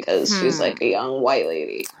privilege because she's like a young white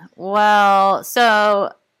lady? Well,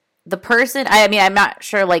 so the person, I mean, I'm not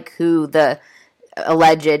sure like who the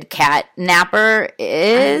alleged cat napper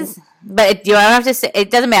is, but you don't have to say,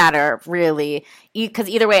 it doesn't matter really, because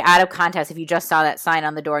either way, out of context, if you just saw that sign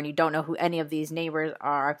on the door and you don't know who any of these neighbors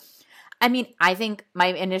are, I mean, I think my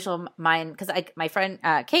initial mind, because my friend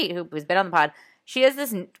Kate, who has been on the pod, she has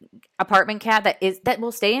this apartment cat that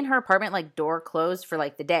will stay in her apartment, like door closed for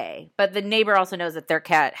like the day. But the neighbor also knows that their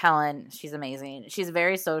cat, Helen, she's amazing. She's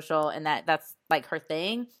very social, and that's like her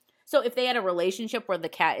thing. So if they had a relationship where the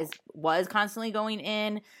cat was constantly going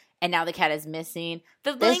in, and now the cat is missing,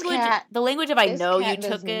 the language of I know you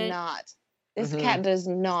took it. This cat does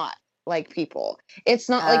not like people. It's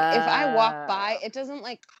not like if I walk by, it doesn't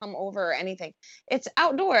like come over or anything. It's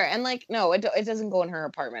outdoor, and like no, it doesn't go in her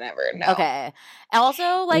apartment ever. No. Okay. And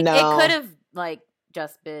also, like it could have like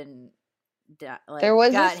just been like there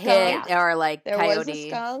was got a skunk. hit or like there coyote. was a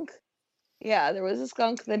skunk. Yeah, there was a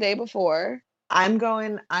skunk the day before. I'm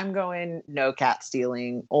going no cat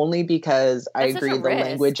stealing, only because I agree the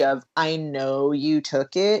language of I know you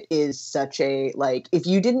took it is such a, like, if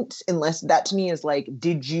you didn't, unless that to me is like,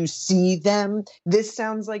 did you see them? This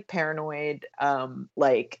sounds like paranoid,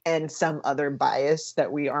 like, and some other bias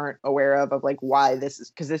that we aren't aware of like why this is,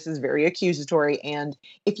 because this is very accusatory. And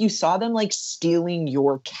if you saw them like stealing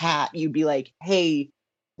your cat, you'd be like, hey,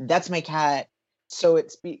 that's my cat. So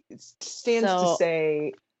it stands to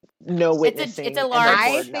say no witnessing. It's a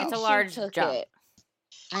large jump.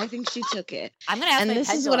 I think she took it. I'm gonna ask my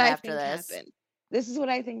pendulum after this. This is what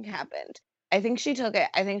I think happened. I think she took it.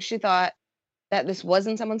 I think she thought that this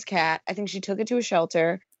wasn't someone's cat. I think she took it to a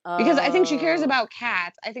shelter because I think she cares about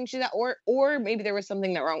cats. I think or maybe there was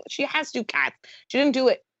something that wrong. She has 2 cats. She didn't do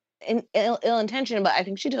it in ill intention, but I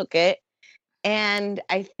think she took it. And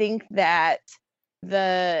I think that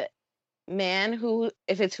the man who,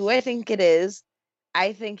 if it's who I think it is,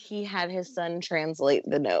 I think he had his son translate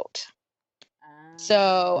the note.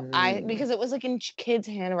 So because it was like in kids'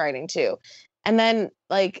 handwriting too. And then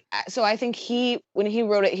like, so I think when he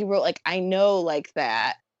wrote it, he wrote like, I know, like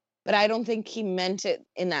that, but I don't think he meant it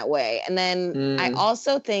in that way. And then I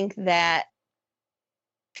also think that,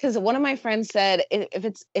 because one of my friends said if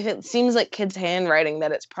it seems like kids' handwriting,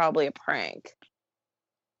 that it's probably a prank.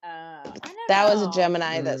 I don't That know. was a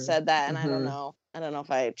Gemini that said that, and I don't know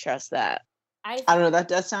if I trust that. I don't know. That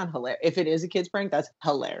does sound hilarious. If it is a kid's prank, that's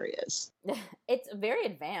hilarious. It's very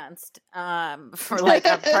advanced for like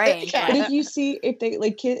a prank. But if you see, if they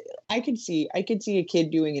like kid, I could see a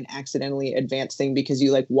kid doing an accidentally advanced thing because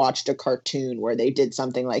you like watched a cartoon where they did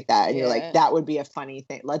something like that, and you're like, that would be a funny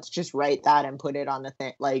thing. Let's just write that and put it on the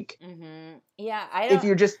thing. Like, yeah, I don't. If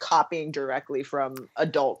you're just copying directly from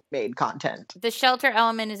adult-made content, the shelter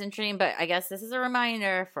element is interesting, but I guess this is a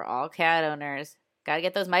reminder for all cat owners. Got to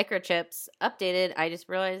get those microchips updated. I just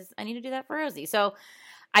realized I need to do that for Rosie. So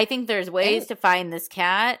I think there's ways to find this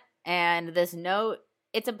cat and this note.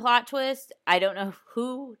 It's a plot twist. I don't know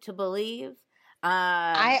who to believe.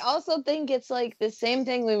 I also think it's like the same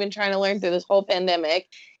thing we've been trying to learn through this whole pandemic,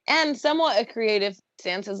 and somewhat a creative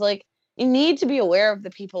stance is like, you need to be aware of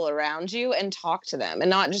the people around you and talk to them and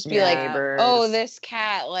not just be like, oh, this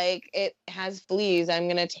cat, like it has fleas, I'm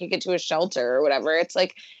going to take it to a shelter or whatever. It's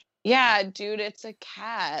like, yeah, dude, it's a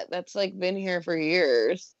cat that's like been here for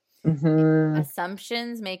years.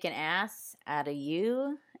 Assumptions make an ass out of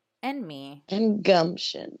you and me. And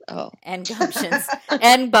gumption. Oh. And gumptions.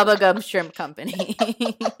 And Bubba Gum Shrimp Company.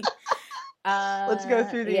 Let's go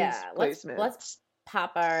through these placements. Let's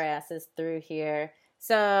pop our asses through here.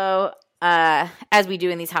 So, as we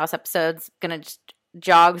do in these house episodes, gonna just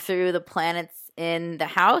jog through the planets in the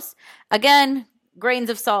house. Again,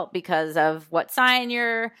 grains of salt because of what sign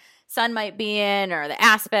your sun might be in or the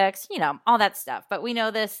aspects, all that stuff. But we know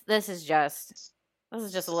this is just a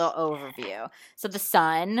little overview. So the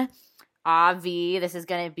sun, Avi, this is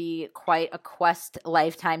going to be quite a quest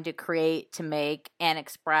lifetime to create, to make, and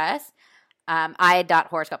express.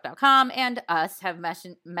 I.horoscope.com and us have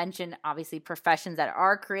mentioned obviously professions that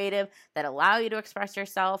are creative, that allow you to express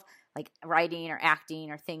yourself, like writing or acting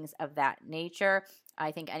or things of that nature.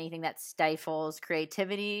 I think anything that stifles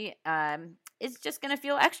creativity is just going to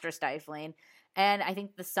feel extra stifling. And I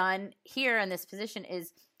think the sun here in this position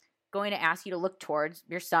is going to ask you to look towards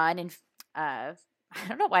your sun. And I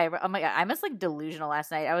don't know why. Oh my God, I was like delusional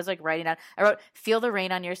last night. I was like writing down. I wrote, feel the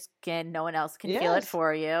rain on your skin. No one else can feel it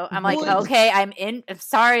for you. I'm like, okay, I'm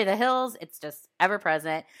sorry, the hills. It's just ever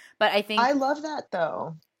present. But I think. I love that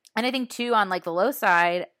though. And I think too, on like the low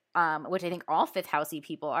side, which I think all fifth housey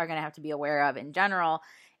people are going to have to be aware of in general,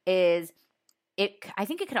 is I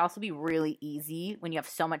think it could also be really easy when you have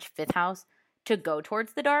so much fifth house to go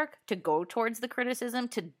towards the dark, to go towards the criticism,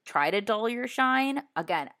 to try to dull your shine.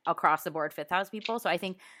 Again, across the board, fifth house people. So I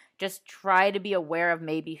think just try to be aware of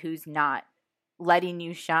maybe who's not letting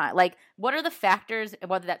you shine. Like, what are the factors,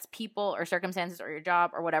 whether that's people or circumstances or your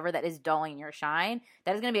job or whatever, that is dulling your shine?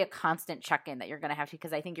 That is going to be a constant check-in that you're going to have to,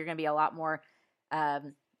 because I think you're going to be a lot more, I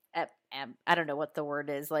don't know what the word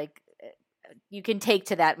is, like, you can take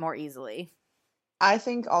to that more easily. I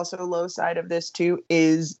think also low side of this too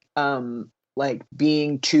is like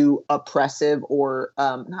being too oppressive or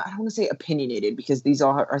I don't want to say opinionated, because these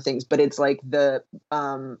all are things, but it's like the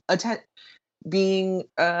being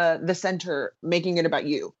the center, making it about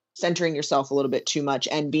you, centering yourself a little bit too much,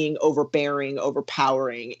 and being overbearing,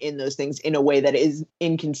 overpowering in those things in a way that is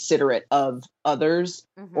inconsiderate of others,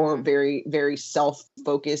 or very, very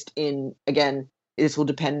self-focused in, again, this will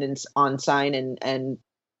depend on sign and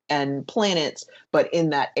planets, but in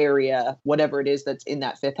that area, whatever it is that's in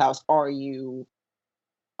that fifth house, are you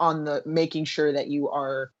on the making sure that you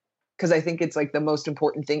are, because I think it's like the most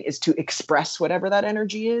important thing is to express whatever that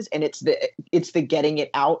energy is, and it's the getting it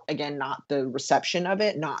out, again, not the reception of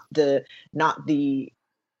it, not the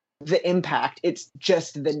impact, it's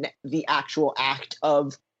just the actual act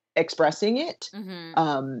of expressing it.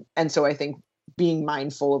 And so I think being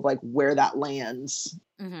mindful of like where that lands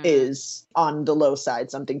is on the low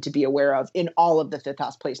side, something to be aware of in all of the fifth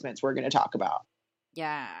house placements we're going to talk about.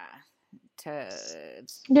 Yeah. The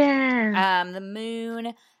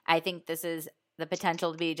moon, I think this is the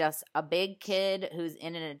potential to be just a big kid who's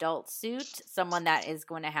in an adult suit, someone that is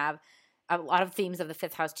going to have a lot of themes of the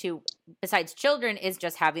fifth house too, besides children, is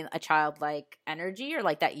just having a childlike energy, or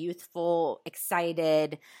like that youthful,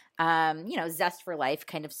 excited, zest for life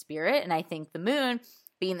kind of spirit. And I think the moon,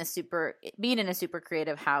 being in a super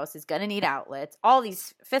creative house, is going to need outlets. All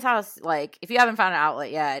these fifth house, like, if you haven't found an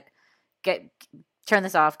outlet yet, turn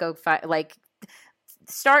this off, go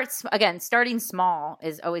starting small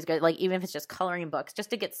is always good. Like even if it's just coloring books, just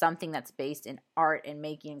to get something that's based in art and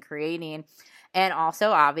making and creating. And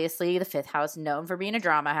also obviously the fifth house known for being a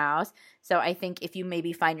drama house. So I think if you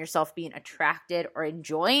maybe find yourself being attracted or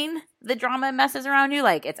enjoying the drama and messes around you,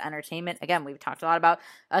 like it's entertainment. Again, we've talked a lot about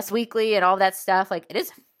Us Weekly and all that stuff. Like it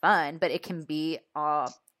is fun, but it can be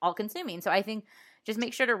all consuming. So I think just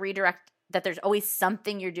make sure to redirect that there's always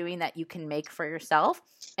something you're doing that you can make for yourself.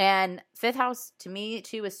 And fifth house to me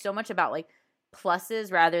too is so much about like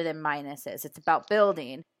pluses rather than minuses. It's about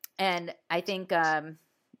building. And I think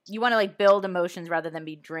you want to like build emotions rather than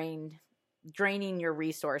be draining your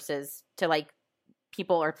resources to like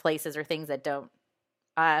people or places or things that don't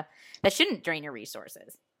that shouldn't drain your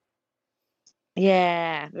resources.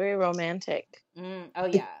 Yeah, very romantic. Oh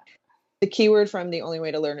yeah. The keyword from The Only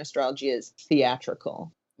Way to Learn Astrology is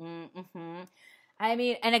theatrical. Mm-hmm. I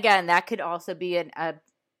mean, and again, that could also be a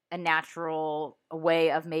natural way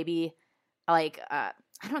of maybe like I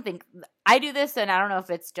don't think I do this, and I don't know if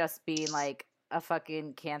it's just being like a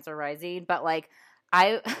fucking Cancer rising, but like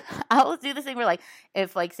I'll do this thing where like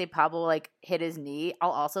if like say Pablo like hit his knee, I'll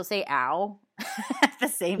also say ow at the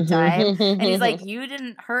same time, and he's like, you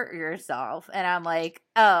didn't hurt yourself, and I'm like,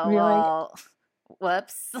 oh You're like, well.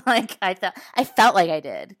 Whoops. Like I felt like I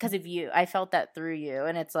did because of you. I felt that through you.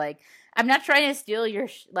 And it's like, I'm not trying to steal your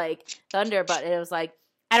like thunder, but it was like,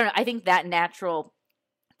 I don't know. I think that natural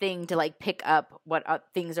thing to like pick up what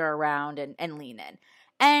things are around and lean in.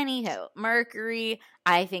 Anywho, Mercury,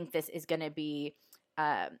 I think this is going to be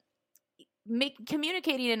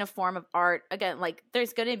communicating in a form of art. Again, like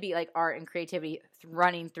there's going to be like art and creativity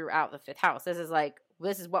running throughout the fifth house. This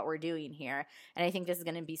is what we're doing here. And I think this is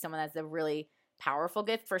going to be someone that's a really powerful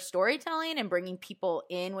gift for storytelling and bringing people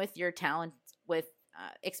in with your talent with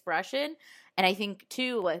expression. And I think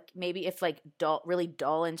too, like maybe if like really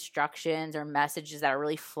dull instructions or messages that are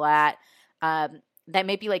really flat, that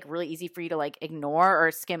may be like really easy for you to like ignore or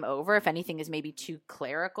skim over. If anything is maybe too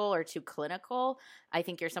clerical or too clinical, I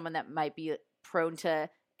think you're someone that might be prone to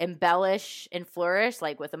embellish and flourish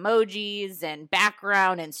like with emojis and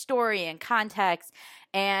background and story and context,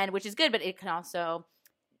 and which is good, but it can also,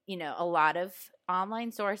 you know, a lot of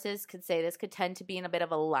online sources could say this could tend to be in a bit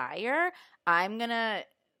of a liar. I'm going to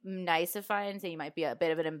nicify and say you might be a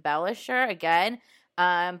bit of an embellisher again.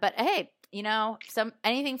 But hey, you know,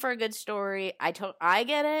 anything for a good story. I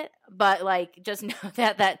get it, but like just know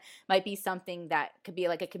that might be something that could be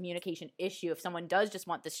like a communication issue if someone does just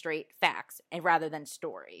want the straight facts and rather than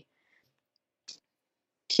story.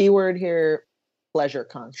 Keyword here, pleasure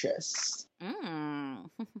conscious.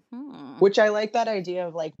 Which I like that idea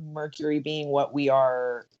of like Mercury being what we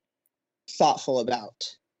are thoughtful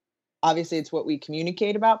about. Obviously it's what we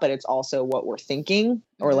communicate about, but it's also what we're thinking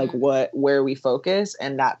or like where we focus,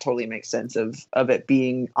 and that totally makes sense of it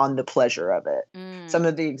being on the pleasure of it. Some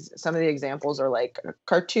of the examples are like a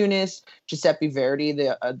cartoonist, Giuseppe Verdi,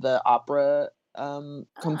 the opera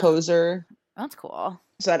composer. That's cool.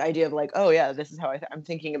 So that idea of like, oh yeah, this is how I'm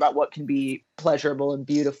thinking about what can be pleasurable and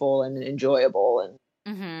beautiful and enjoyable.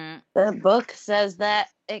 And the book says that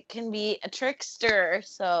it can be a trickster.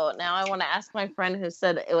 So now I want to ask my friend who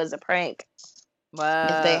said it was a prank.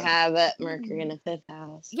 If they have Mercury in the fifth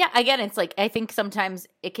house. Yeah, again, it's like I think sometimes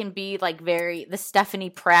it can be like very the Stephanie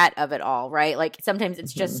Pratt of it all, right? Like sometimes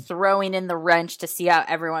it's just throwing in the wrench to see how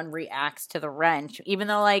everyone reacts to the wrench, even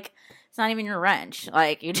though like it's not even your wrench.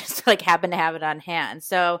 Like you just like happen to have it on hand.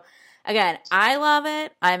 So again, I love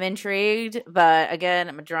it. I'm intrigued, but again,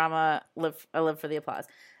 I'm a drama. I live for the applause.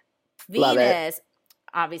 Venus,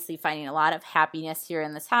 obviously finding a lot of happiness here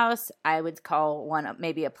in this house. I would call one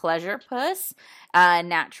maybe a pleasure puss,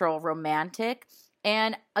 natural romantic.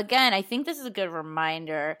 And again, I think this is a good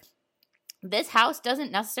reminder. This house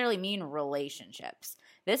doesn't necessarily mean relationships.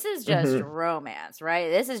 This is just romance, right?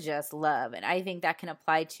 This is just love. And I think that can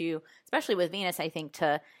apply to, especially with Venus, I think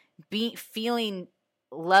to be feeling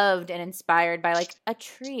loved and inspired by like a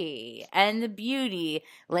tree and the beauty,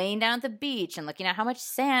 laying down at the beach and looking at how much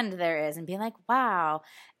sand there is and being like, wow.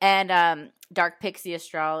 And Dark Pixie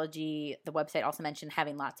Astrology, the website also mentioned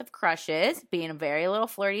having lots of crushes, being a very little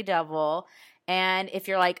flirty devil. And if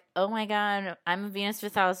you're like, oh my God, I'm a Venus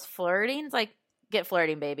fifth house flirting, it's like, get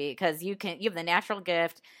flirting, baby, because you have the natural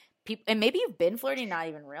gift. And maybe you've been flirting, not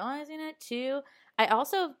even realizing it too.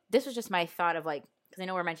 This was just my thought of like, because I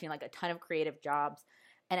know we're mentioning like a ton of creative jobs.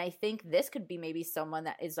 And I think this could be maybe someone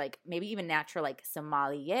that is like maybe even natural, like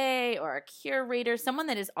sommelier or a curator, someone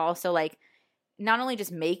that is also like not only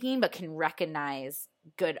just making, but can recognize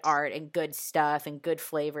good art and good stuff and good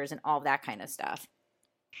flavors and all that kind of stuff.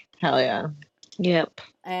 Hell yeah. Yep.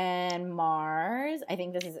 And Mars, I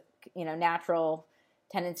think this is, natural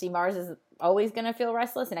tendency. Mars is always going to feel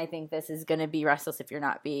restless, and I think this is going to be restless if you're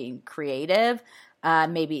not being creative,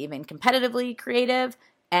 maybe even competitively creative.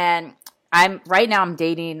 And I'm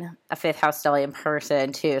dating a fifth house stellium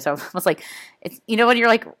person too, so I was like, it's when you're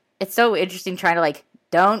like, it's so interesting trying to like,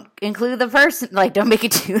 don't include the person, like don't make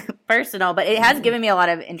it too personal, but it has given me a lot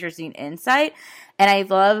of interesting insight. And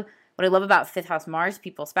what I love about fifth house Mars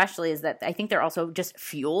people especially is that I think they're also just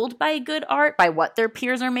fueled by good art, by what their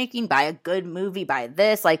peers are making, by a good movie, by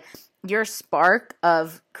this. Like your spark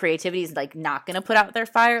of creativity is like not going to put out their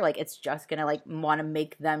fire. Like it's just going to like want to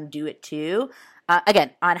make them do it too.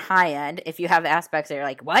 Again, on high end, if you have aspects that you're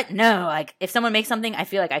like, what? No, like if someone makes something, I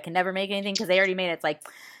feel like I can never make anything because they already made it. It's like,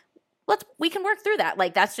 we can work through that.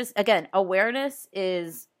 Like that's just, again, awareness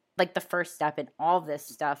is like the first step in all this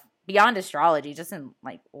stuff beyond astrology, just in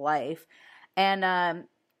like life. And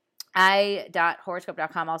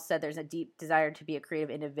horoscope.com also said there's a deep desire to be a creative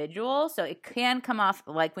individual. So it can come off,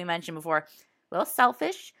 like we mentioned before, a little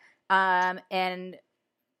selfish. And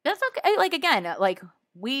that's okay. Like, again, like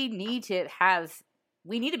we need to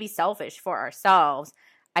be selfish for ourselves.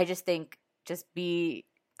 I just think just be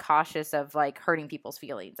cautious of like hurting people's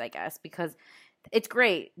feelings, I guess, because it's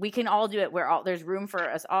great. We can all do it. There's room for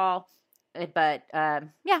us all. But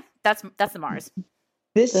yeah, that's the Mars.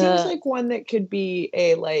 This seems like one that could be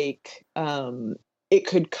a like it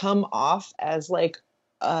could come off as like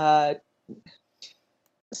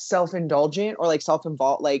self-indulgent or like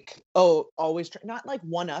self-involved, like always not like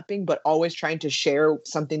one-upping, but always trying to share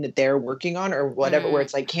something that they're working on or whatever, where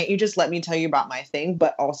it's like, can't you just let me tell you about my thing?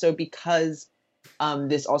 But also because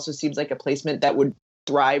this also seems like a placement that would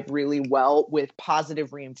thrive really well with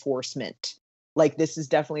positive reinforcement. Like this is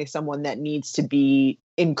definitely someone that needs to be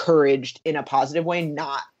encouraged in a positive way,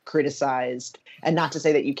 not criticized. And not to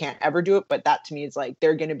say that you can't ever do it, but that to me is like,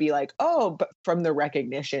 they're going to be like, but from the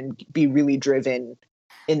recognition, be really driven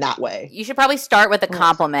in that way. You should probably start with a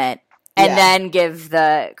compliment and then give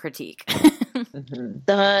the critique.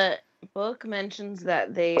 The book mentions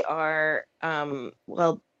that they are,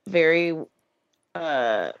 very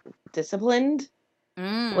disciplined,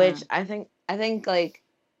 which I think like,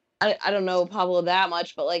 I don't know Pablo that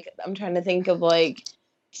much, but like I'm trying to think of like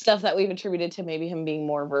stuff that we've attributed to maybe him being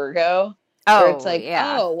more Virgo. Where it's like,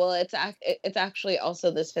 it's actually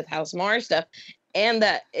also this fifth house Mars stuff, and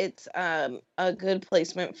that it's a good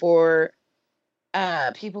placement for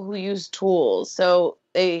people who use tools. So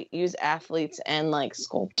they use athletes and like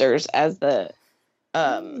sculptors as the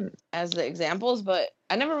examples, but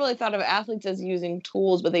I never really thought of athletes as using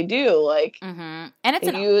tools, but they do. Like, and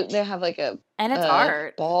it's they have like it's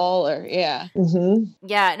art ball or yeah,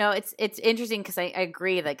 no, it's interesting because I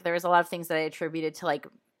agree. Like, there was a lot of things that I attributed to like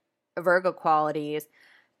Virgo qualities,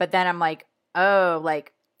 but then I'm like,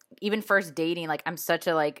 like even first dating, like I'm such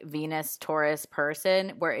a like Venus Taurus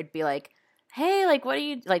person where it'd be like, hey, like what are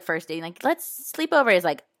you like first dating? Like let's sleep over. Is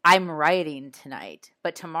like, I'm writing tonight,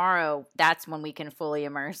 but tomorrow that's when we can fully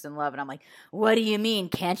immerse in love. And I'm like, what do you mean?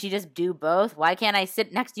 Can't you just do both? Why can't I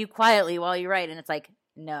sit next to you quietly while you write? And it's like,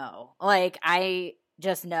 no, like I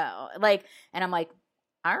just know, like, and I'm like,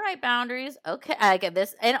 all right, boundaries. Okay. I get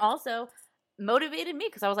this. And also motivated me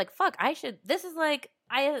because I was like, fuck, this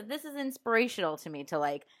is inspirational to me to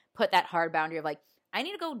like put that hard boundary of like, I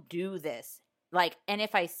need to go do this. Like, and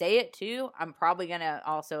if I say it too, I'm probably going to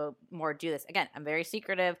also more do this. Again, I'm very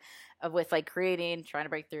secretive with like creating, trying to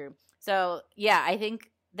break through. So yeah, I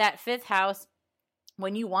think that fifth house,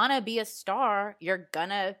 when you want to be a star, you're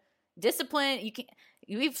gonna discipline.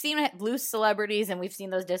 We've seen loose celebrities and we've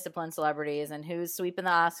seen those disciplined celebrities, and who's sweeping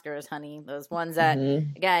the Oscars, honey? Those ones that,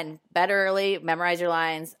 again, bed early, memorize your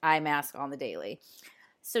lines, eye mask on the daily.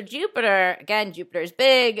 So Jupiter's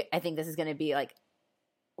big. I think this is going to be like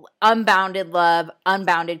unbounded love,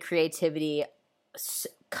 unbounded creativity,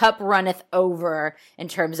 cup runneth over in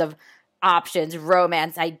terms of options,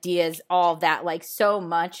 romance, ideas, all that. Like so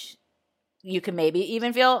much, you can maybe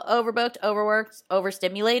even feel overbooked, overworked,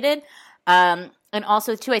 overstimulated. And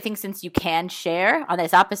also too, I think since you can share on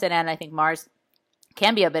this opposite end, I think Mars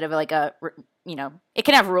can be a bit of like it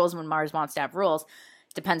can have rules when Mars wants to have rules.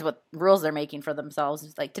 Depends what rules they're making for themselves.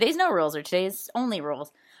 It's like today's no rules or today's only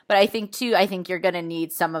rules. But I think you're going to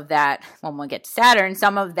need some of that when we get to Saturn,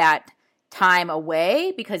 some of that time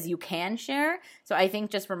away because you can share. So I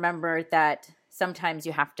think just remember that sometimes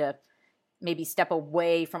you have to maybe step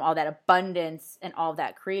away from all that abundance and all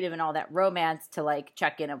that creative and all that romance to like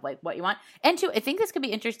check in of like what you want. And two, I think this could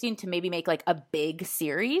be interesting to maybe make like a big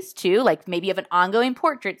series too. Like maybe you have an ongoing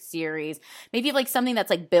portrait series. Maybe you have like something that's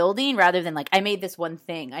like building rather than like I made this one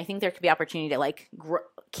thing. I think there could be opportunity to like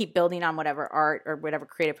keep building on whatever art or whatever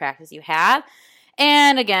creative practice you have.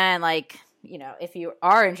 And again, like, you know, if you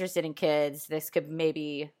are interested in kids, this could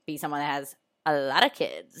maybe be someone that has a lot of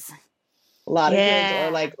kids. A lot of kids,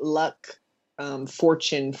 or like luck,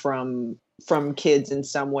 fortune from kids in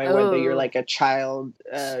some way, whether you're like a child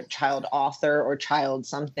author or child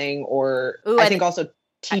something, or I think also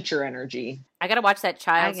teacher energy. I gotta watch that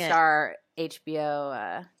Child Star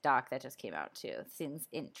HBO doc that just came out too. It seems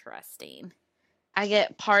interesting. I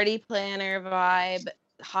get party planner vibe,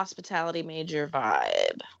 hospitality major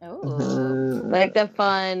vibe. Oh, Like the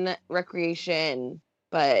fun recreation,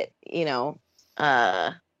 but you know,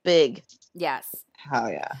 big. yes. Hell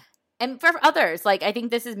yeah. And for others, like I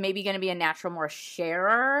think this is maybe going to be a natural more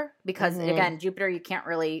sharer because again, Jupiter, you can't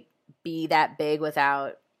really be that big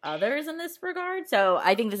without others in this regard. So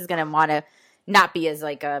I think this is going to want to not be as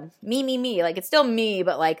like a me. Like it's still me,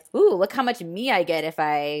 but like, ooh, look how much me I get if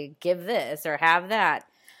I give this or have that.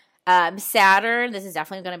 Saturn, this is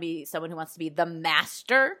definitely going to be someone who wants to be the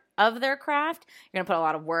master of their craft. You're going to put a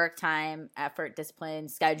lot of work, time, effort, discipline,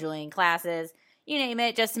 scheduling, classes, you name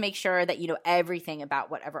it, just to make sure that you know everything about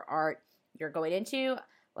whatever art you're going into.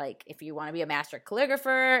 Like if you want to be a master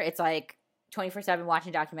calligrapher, it's like 24/7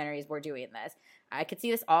 watching documentaries, we're doing this. I could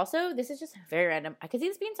see this also, this is just very random, I could see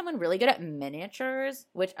this being someone really good at miniatures,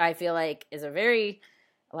 which I feel like is a very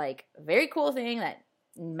cool thing that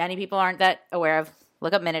many people aren't that aware of.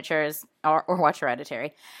 Look up miniatures or watch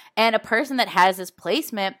Hereditary. And a person that has this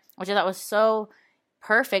placement, which I thought was so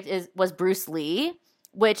perfect, was Bruce Lee,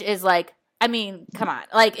 which is like, I mean, come on.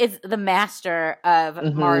 Like, it's the master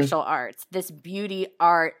of martial arts, this beauty,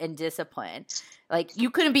 art, and discipline. Like, you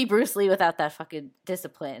couldn't be Bruce Lee without that fucking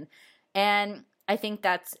discipline. And I think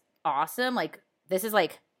that's awesome. Like, this is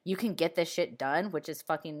like, you can get this shit done, which is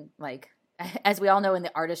fucking, like, as we all know in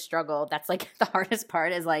the artist struggle, that's, like, the hardest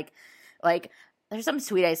part is, like, there's some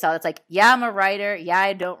tweet I saw that's like, yeah, I'm a writer. Yeah,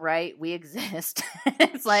 I don't write. We exist.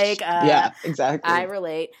 It's like, yeah, exactly. I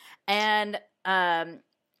relate. And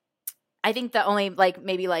I think the only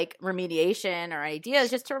maybe remediation or idea is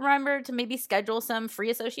just to remember to maybe schedule some free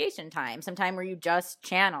association time, some time where you just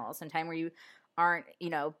channel, some time where you aren't,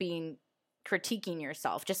 being critiquing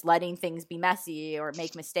yourself, just letting things be messy or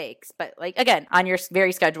make mistakes. But again, on your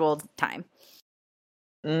very scheduled time.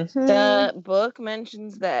 Mm-hmm. The book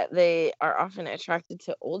mentions that they are often attracted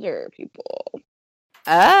to older people. Oh,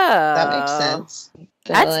 that makes sense.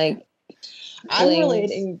 I'm flings.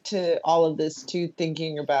 relating to all of this too,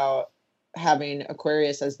 thinking about having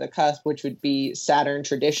Aquarius as the cusp, which would be Saturn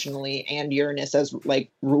traditionally, and Uranus as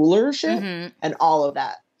rulership, and all of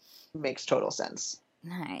that makes total sense.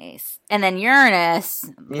 Nice. And then Uranus.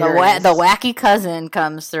 The wacky cousin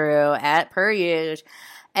comes through at per usual.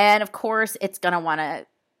 And of course, it's going to want to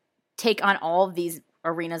take on all of these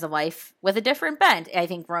arenas of life with a different bent. I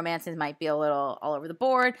think romances might be a little all over the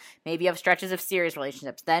board. Maybe you have stretches of serious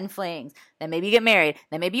relationships, then flings, then maybe you get married,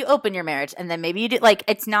 then maybe you open your marriage, and then maybe you do,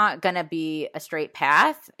 it's not going to be a straight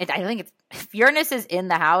path. I think if Uranus is in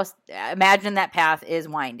the house, imagine that path is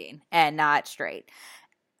winding and not straight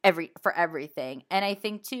for everything. And I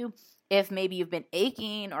think too, if maybe you've been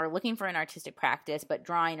aching or looking for an artistic practice, but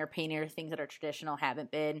drawing or painting or things that are traditional haven't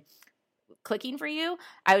been clicking for you,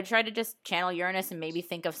 I would try to just channel Uranus and maybe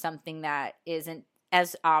think of something that isn't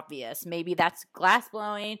as obvious. Maybe that's glass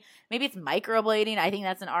blowing. Maybe it's microblading. I think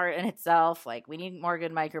that's an art in itself. We need more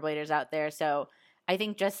good microbladers out there. So I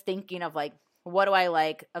think just thinking of what do I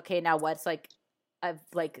like? Okay, now what's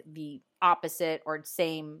the opposite or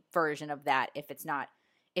same version of that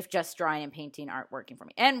if just drawing and painting aren't working for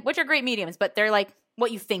me, and which are great mediums, but they're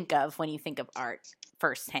what you think of when you think of art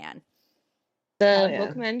firsthand. The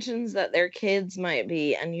book mentions that their kids might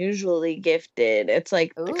be unusually gifted. It's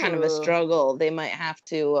kind of a struggle. They might have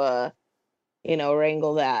to,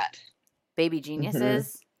 wrangle that. Baby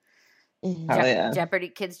geniuses. Jeopardy,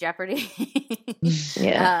 kids Jeopardy.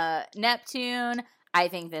 Yeah. Neptune. I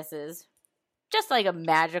think this is just a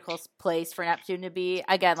magical place for Neptune to be.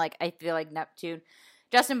 Again, I feel like Neptune.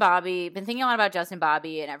 Justin Bobby, been thinking a lot about Justin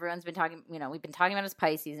Bobby, and everyone's been talking, we've been talking about his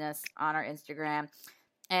Pisces-ness on our Instagram.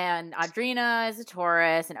 And Audrina is a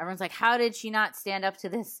Taurus, and everyone's like, how did she not stand up to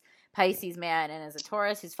this Pisces man? And as a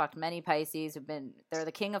Taurus who's fucked many Pisces, they're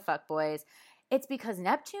the king of fuckboys. It's because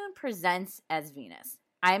Neptune presents as Venus.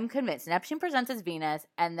 I'm convinced Neptune presents as Venus,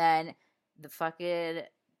 and then the fucking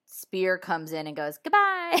spear comes in and goes,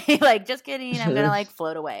 goodbye. Like, just kidding. I'm going to like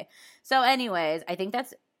float away. So anyways, I think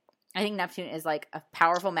Neptune is like a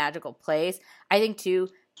powerful magical place. I think too,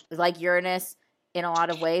 like Uranus in a lot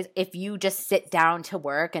of ways, if you just sit down to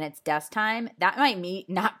work and it's desk time, that might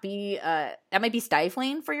be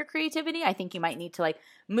stifling for your creativity. I think you might need to like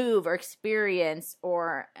move or experience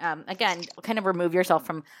or again, kind of remove yourself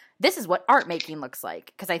from this is what art making looks like,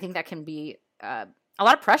 because I think that can be a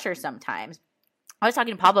lot of pressure sometimes. I was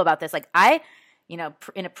talking to Pablo about this. Like in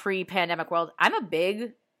a pre-pandemic world,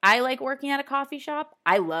 I like working at a coffee shop.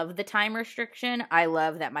 I love the time restriction. I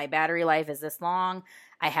love that my battery life is this long.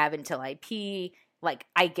 I have until I pee. Like,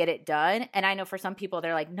 I get it done. And I know for some people,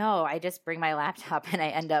 they're like, no, I just bring my laptop and I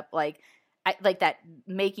end up that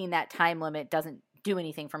making that time limit doesn't do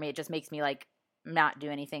anything for me. It just makes me like not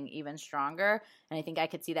do anything even stronger. And I think I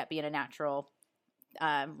could see that being a natural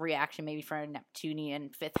reaction maybe for a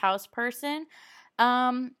Neptunian fifth house person.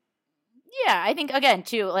 Yeah, I think, again,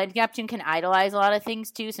 too, like Neptune can idolize a lot of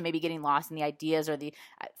things, too, so maybe getting lost in the ideas or the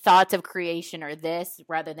thoughts of creation or this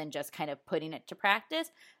rather than just kind of putting it to practice.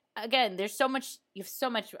 Again, you have so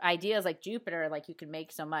much ideas like Jupiter, like you can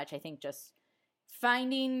make so much. I think just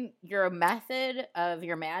finding your method of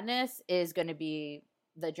your madness is going to be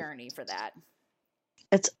the journey for that.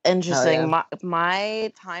 It's interesting. yeah.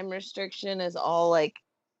 My time restriction is all like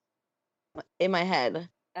in my head.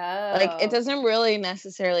 Oh. Like, it doesn't really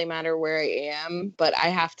necessarily matter where I am, but I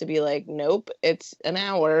have to be like, nope, it's an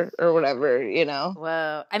hour or whatever, you know?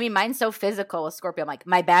 Whoa. I mean, mine's so physical with Scorpio. I'm like,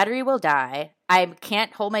 my battery will die. I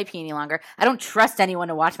can't hold my pee any longer. I don't trust anyone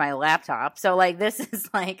to watch my laptop. So, like, this is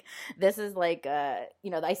like,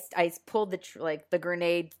 I pulled the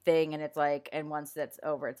grenade thing and it's like, and once that's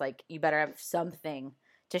over, it's like, you better have something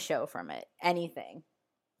to show from it. Anything.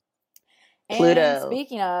 Pluto. And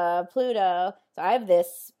speaking of Pluto, so I have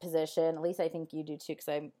this position. At least I think you do too, because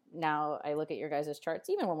I look at your guys' charts,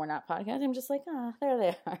 even when we're not podcasting. I'm just like, oh, there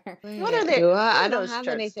they are. What are they? I don't those have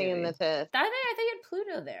charts anything in doing? the fifth. I think you had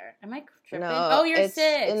Pluto there. Am I tripping? No, Oh, you're it's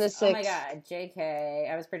six. in the Oh my sixth. god,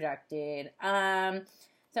 JK. I was projecting.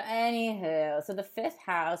 So anywho, so the fifth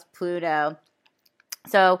house, Pluto.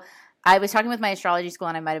 So I was talking with my astrology school,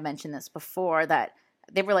 and I might have mentioned this before, that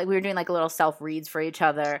we were doing like a little self reads for each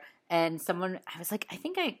other. And I was like, I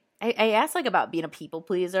think I asked like about being a people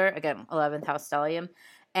pleaser, again, 11th house stellium.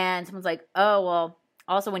 And someone's like, oh, well,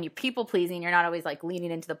 also when you're people pleasing, you're not always like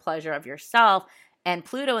leaning into the pleasure of yourself. And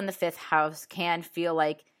Pluto in the fifth house can feel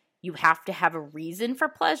like you have to have a reason for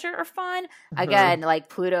pleasure or fun. Again, like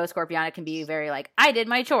Pluto, Scorpionic can be very like, I did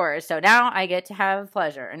my chores, so now I get to have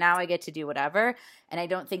pleasure, and now I get to do whatever. And I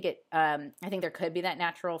don't think I think there could be that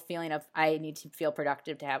natural feeling of I need to feel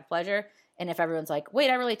productive to have pleasure. And if everyone's like, wait,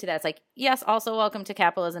 I relate to that, it's like, yes, also welcome to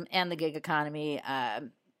capitalism and the gig economy.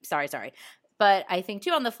 Sorry. But I think,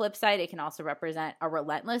 too, on the flip side, it can also represent a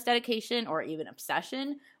relentless dedication or even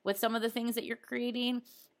obsession with some of the things that you're creating.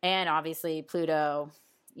 And obviously, Pluto,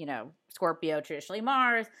 Scorpio, traditionally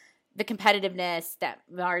Mars, the competitiveness, that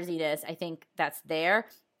Marsiness, I think that's there.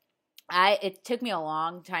 It took me a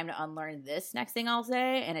long time to unlearn this next thing I'll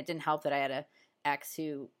say, and it didn't help that I had an ex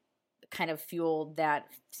who kind of fueled that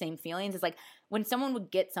same feelings. It's like when someone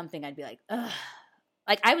would get something, I'd be like, ugh.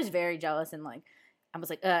 Like, I was very jealous and like, I was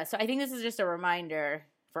like, ugh. So I think this is just a reminder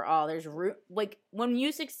for all. There's room, like when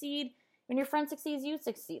you succeed, when your friend succeeds, you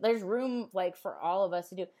succeed. There's room like for all of us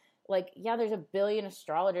to do. Like, yeah, there's a billion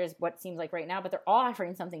astrologers, what seems like right now, but they're all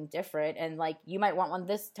offering something different. And like, you might want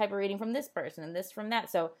this type of reading from this person and this from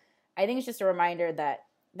that. So I think it's just a reminder that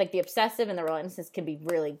like the obsessive and the relentlessness can be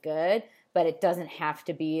really good, but it doesn't have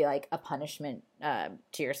to be like a punishment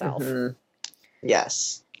to yourself. Mhm.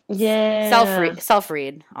 Yes. Yeah.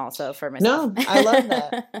 Self-read also for myself. No, I love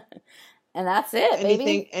that. And that's it,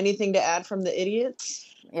 baby. Anything to add from the idiots?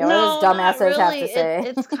 Yeah, what does not dumbasses have really. to say?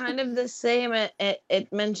 It's kind of the same.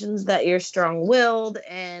 It mentions that you're strong-willed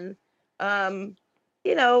and, loving,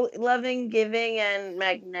 giving, and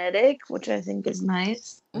magnetic, which I think is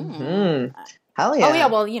nice. Mm. Hell yeah. Oh yeah,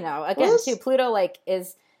 well, again, Well, too, Pluto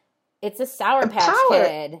it's a sour patch power.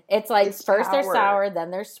 kid. It's like It's first they're power. sour, then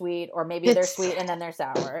they're sweet, or maybe they're It's- sweet and then they're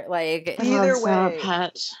sour. Like Either Sour way.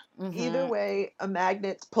 Patch. mhm. Either way, a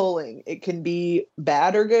magnet's pulling. It can be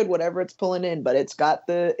bad or good, whatever it's pulling in, but it's got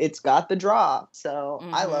the draw. So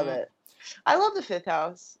I love Mhm. it. I love the fifth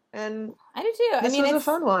house, and I do too. this was a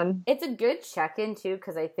fun one. It's a good check-in too,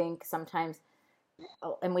 because I think sometimes,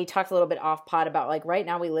 and we talked a little bit off pod about like right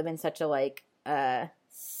now we live in such a like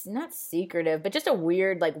not secretive, but just a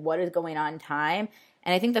weird like what is going on time.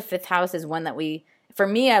 And I think the fifth house is one that for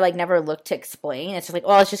me, I like never looked to explain. It's just like,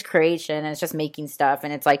 oh, it's just creation and it's just making stuff.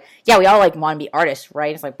 And it's like, yeah, we all like want to be artists,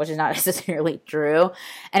 right? It's like, which is not necessarily true.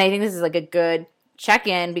 And I think this is like a good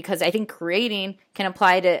check-in because I think creating can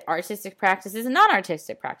apply to artistic practices and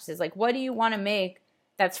non-artistic practices. Like, what do you want to make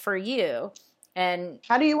that's for you? And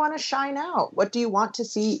how do you want to shine out? What do you want to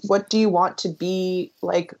see? What do you want to be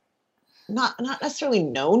like? Not necessarily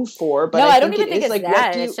known for, but no, I don't think even think it's like that.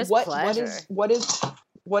 what do you, It's just what pleasure.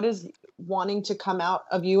 what is wanting to come out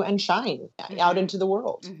of you and shine out into the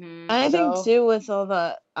world. I think So- too, with all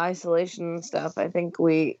the isolation and stuff, I think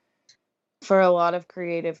for a lot of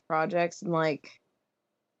creative projects and like,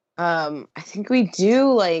 I think we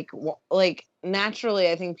do like naturally,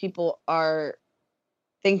 I think people are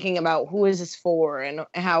thinking about who is this for and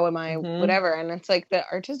how am I whatever, and it's like the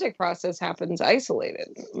artistic process happens isolated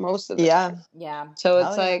most of the time. Yeah. So it's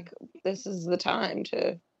Oh, yeah. like this is the time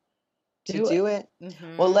to do it.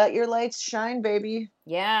 Mhm. Well, let your lights shine, baby.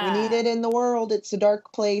 Yeah. We need it in the world. It's a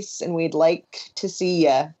dark place, and we'd like to see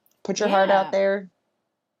ya. Put your heart Yeah. out there.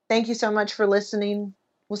 Thank you so much for listening.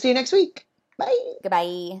 We'll see you next week. Bye.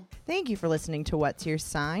 Goodbye. Thank you for listening to What's Your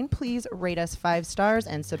Sign. Please rate us 5 stars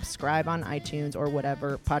and subscribe on iTunes or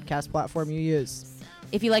whatever podcast platform you use.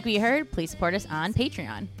 If you like what you heard, please support us on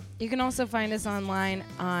Patreon. You can also find us online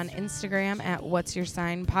on Instagram at What's Your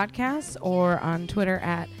Sign Podcast or on Twitter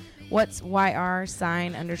at What's YR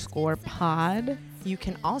sign _pod. You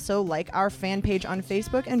can also like our fan page on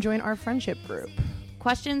Facebook and join our friendship group.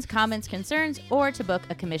 Questions, comments, concerns, or to book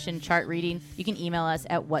a commissioned chart reading, you can email us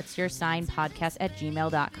at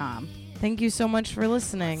what'syoursignpodcast@gmail.com. Thank you so much for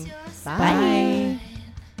listening. Bye.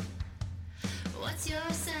 What's your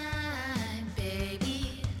sign?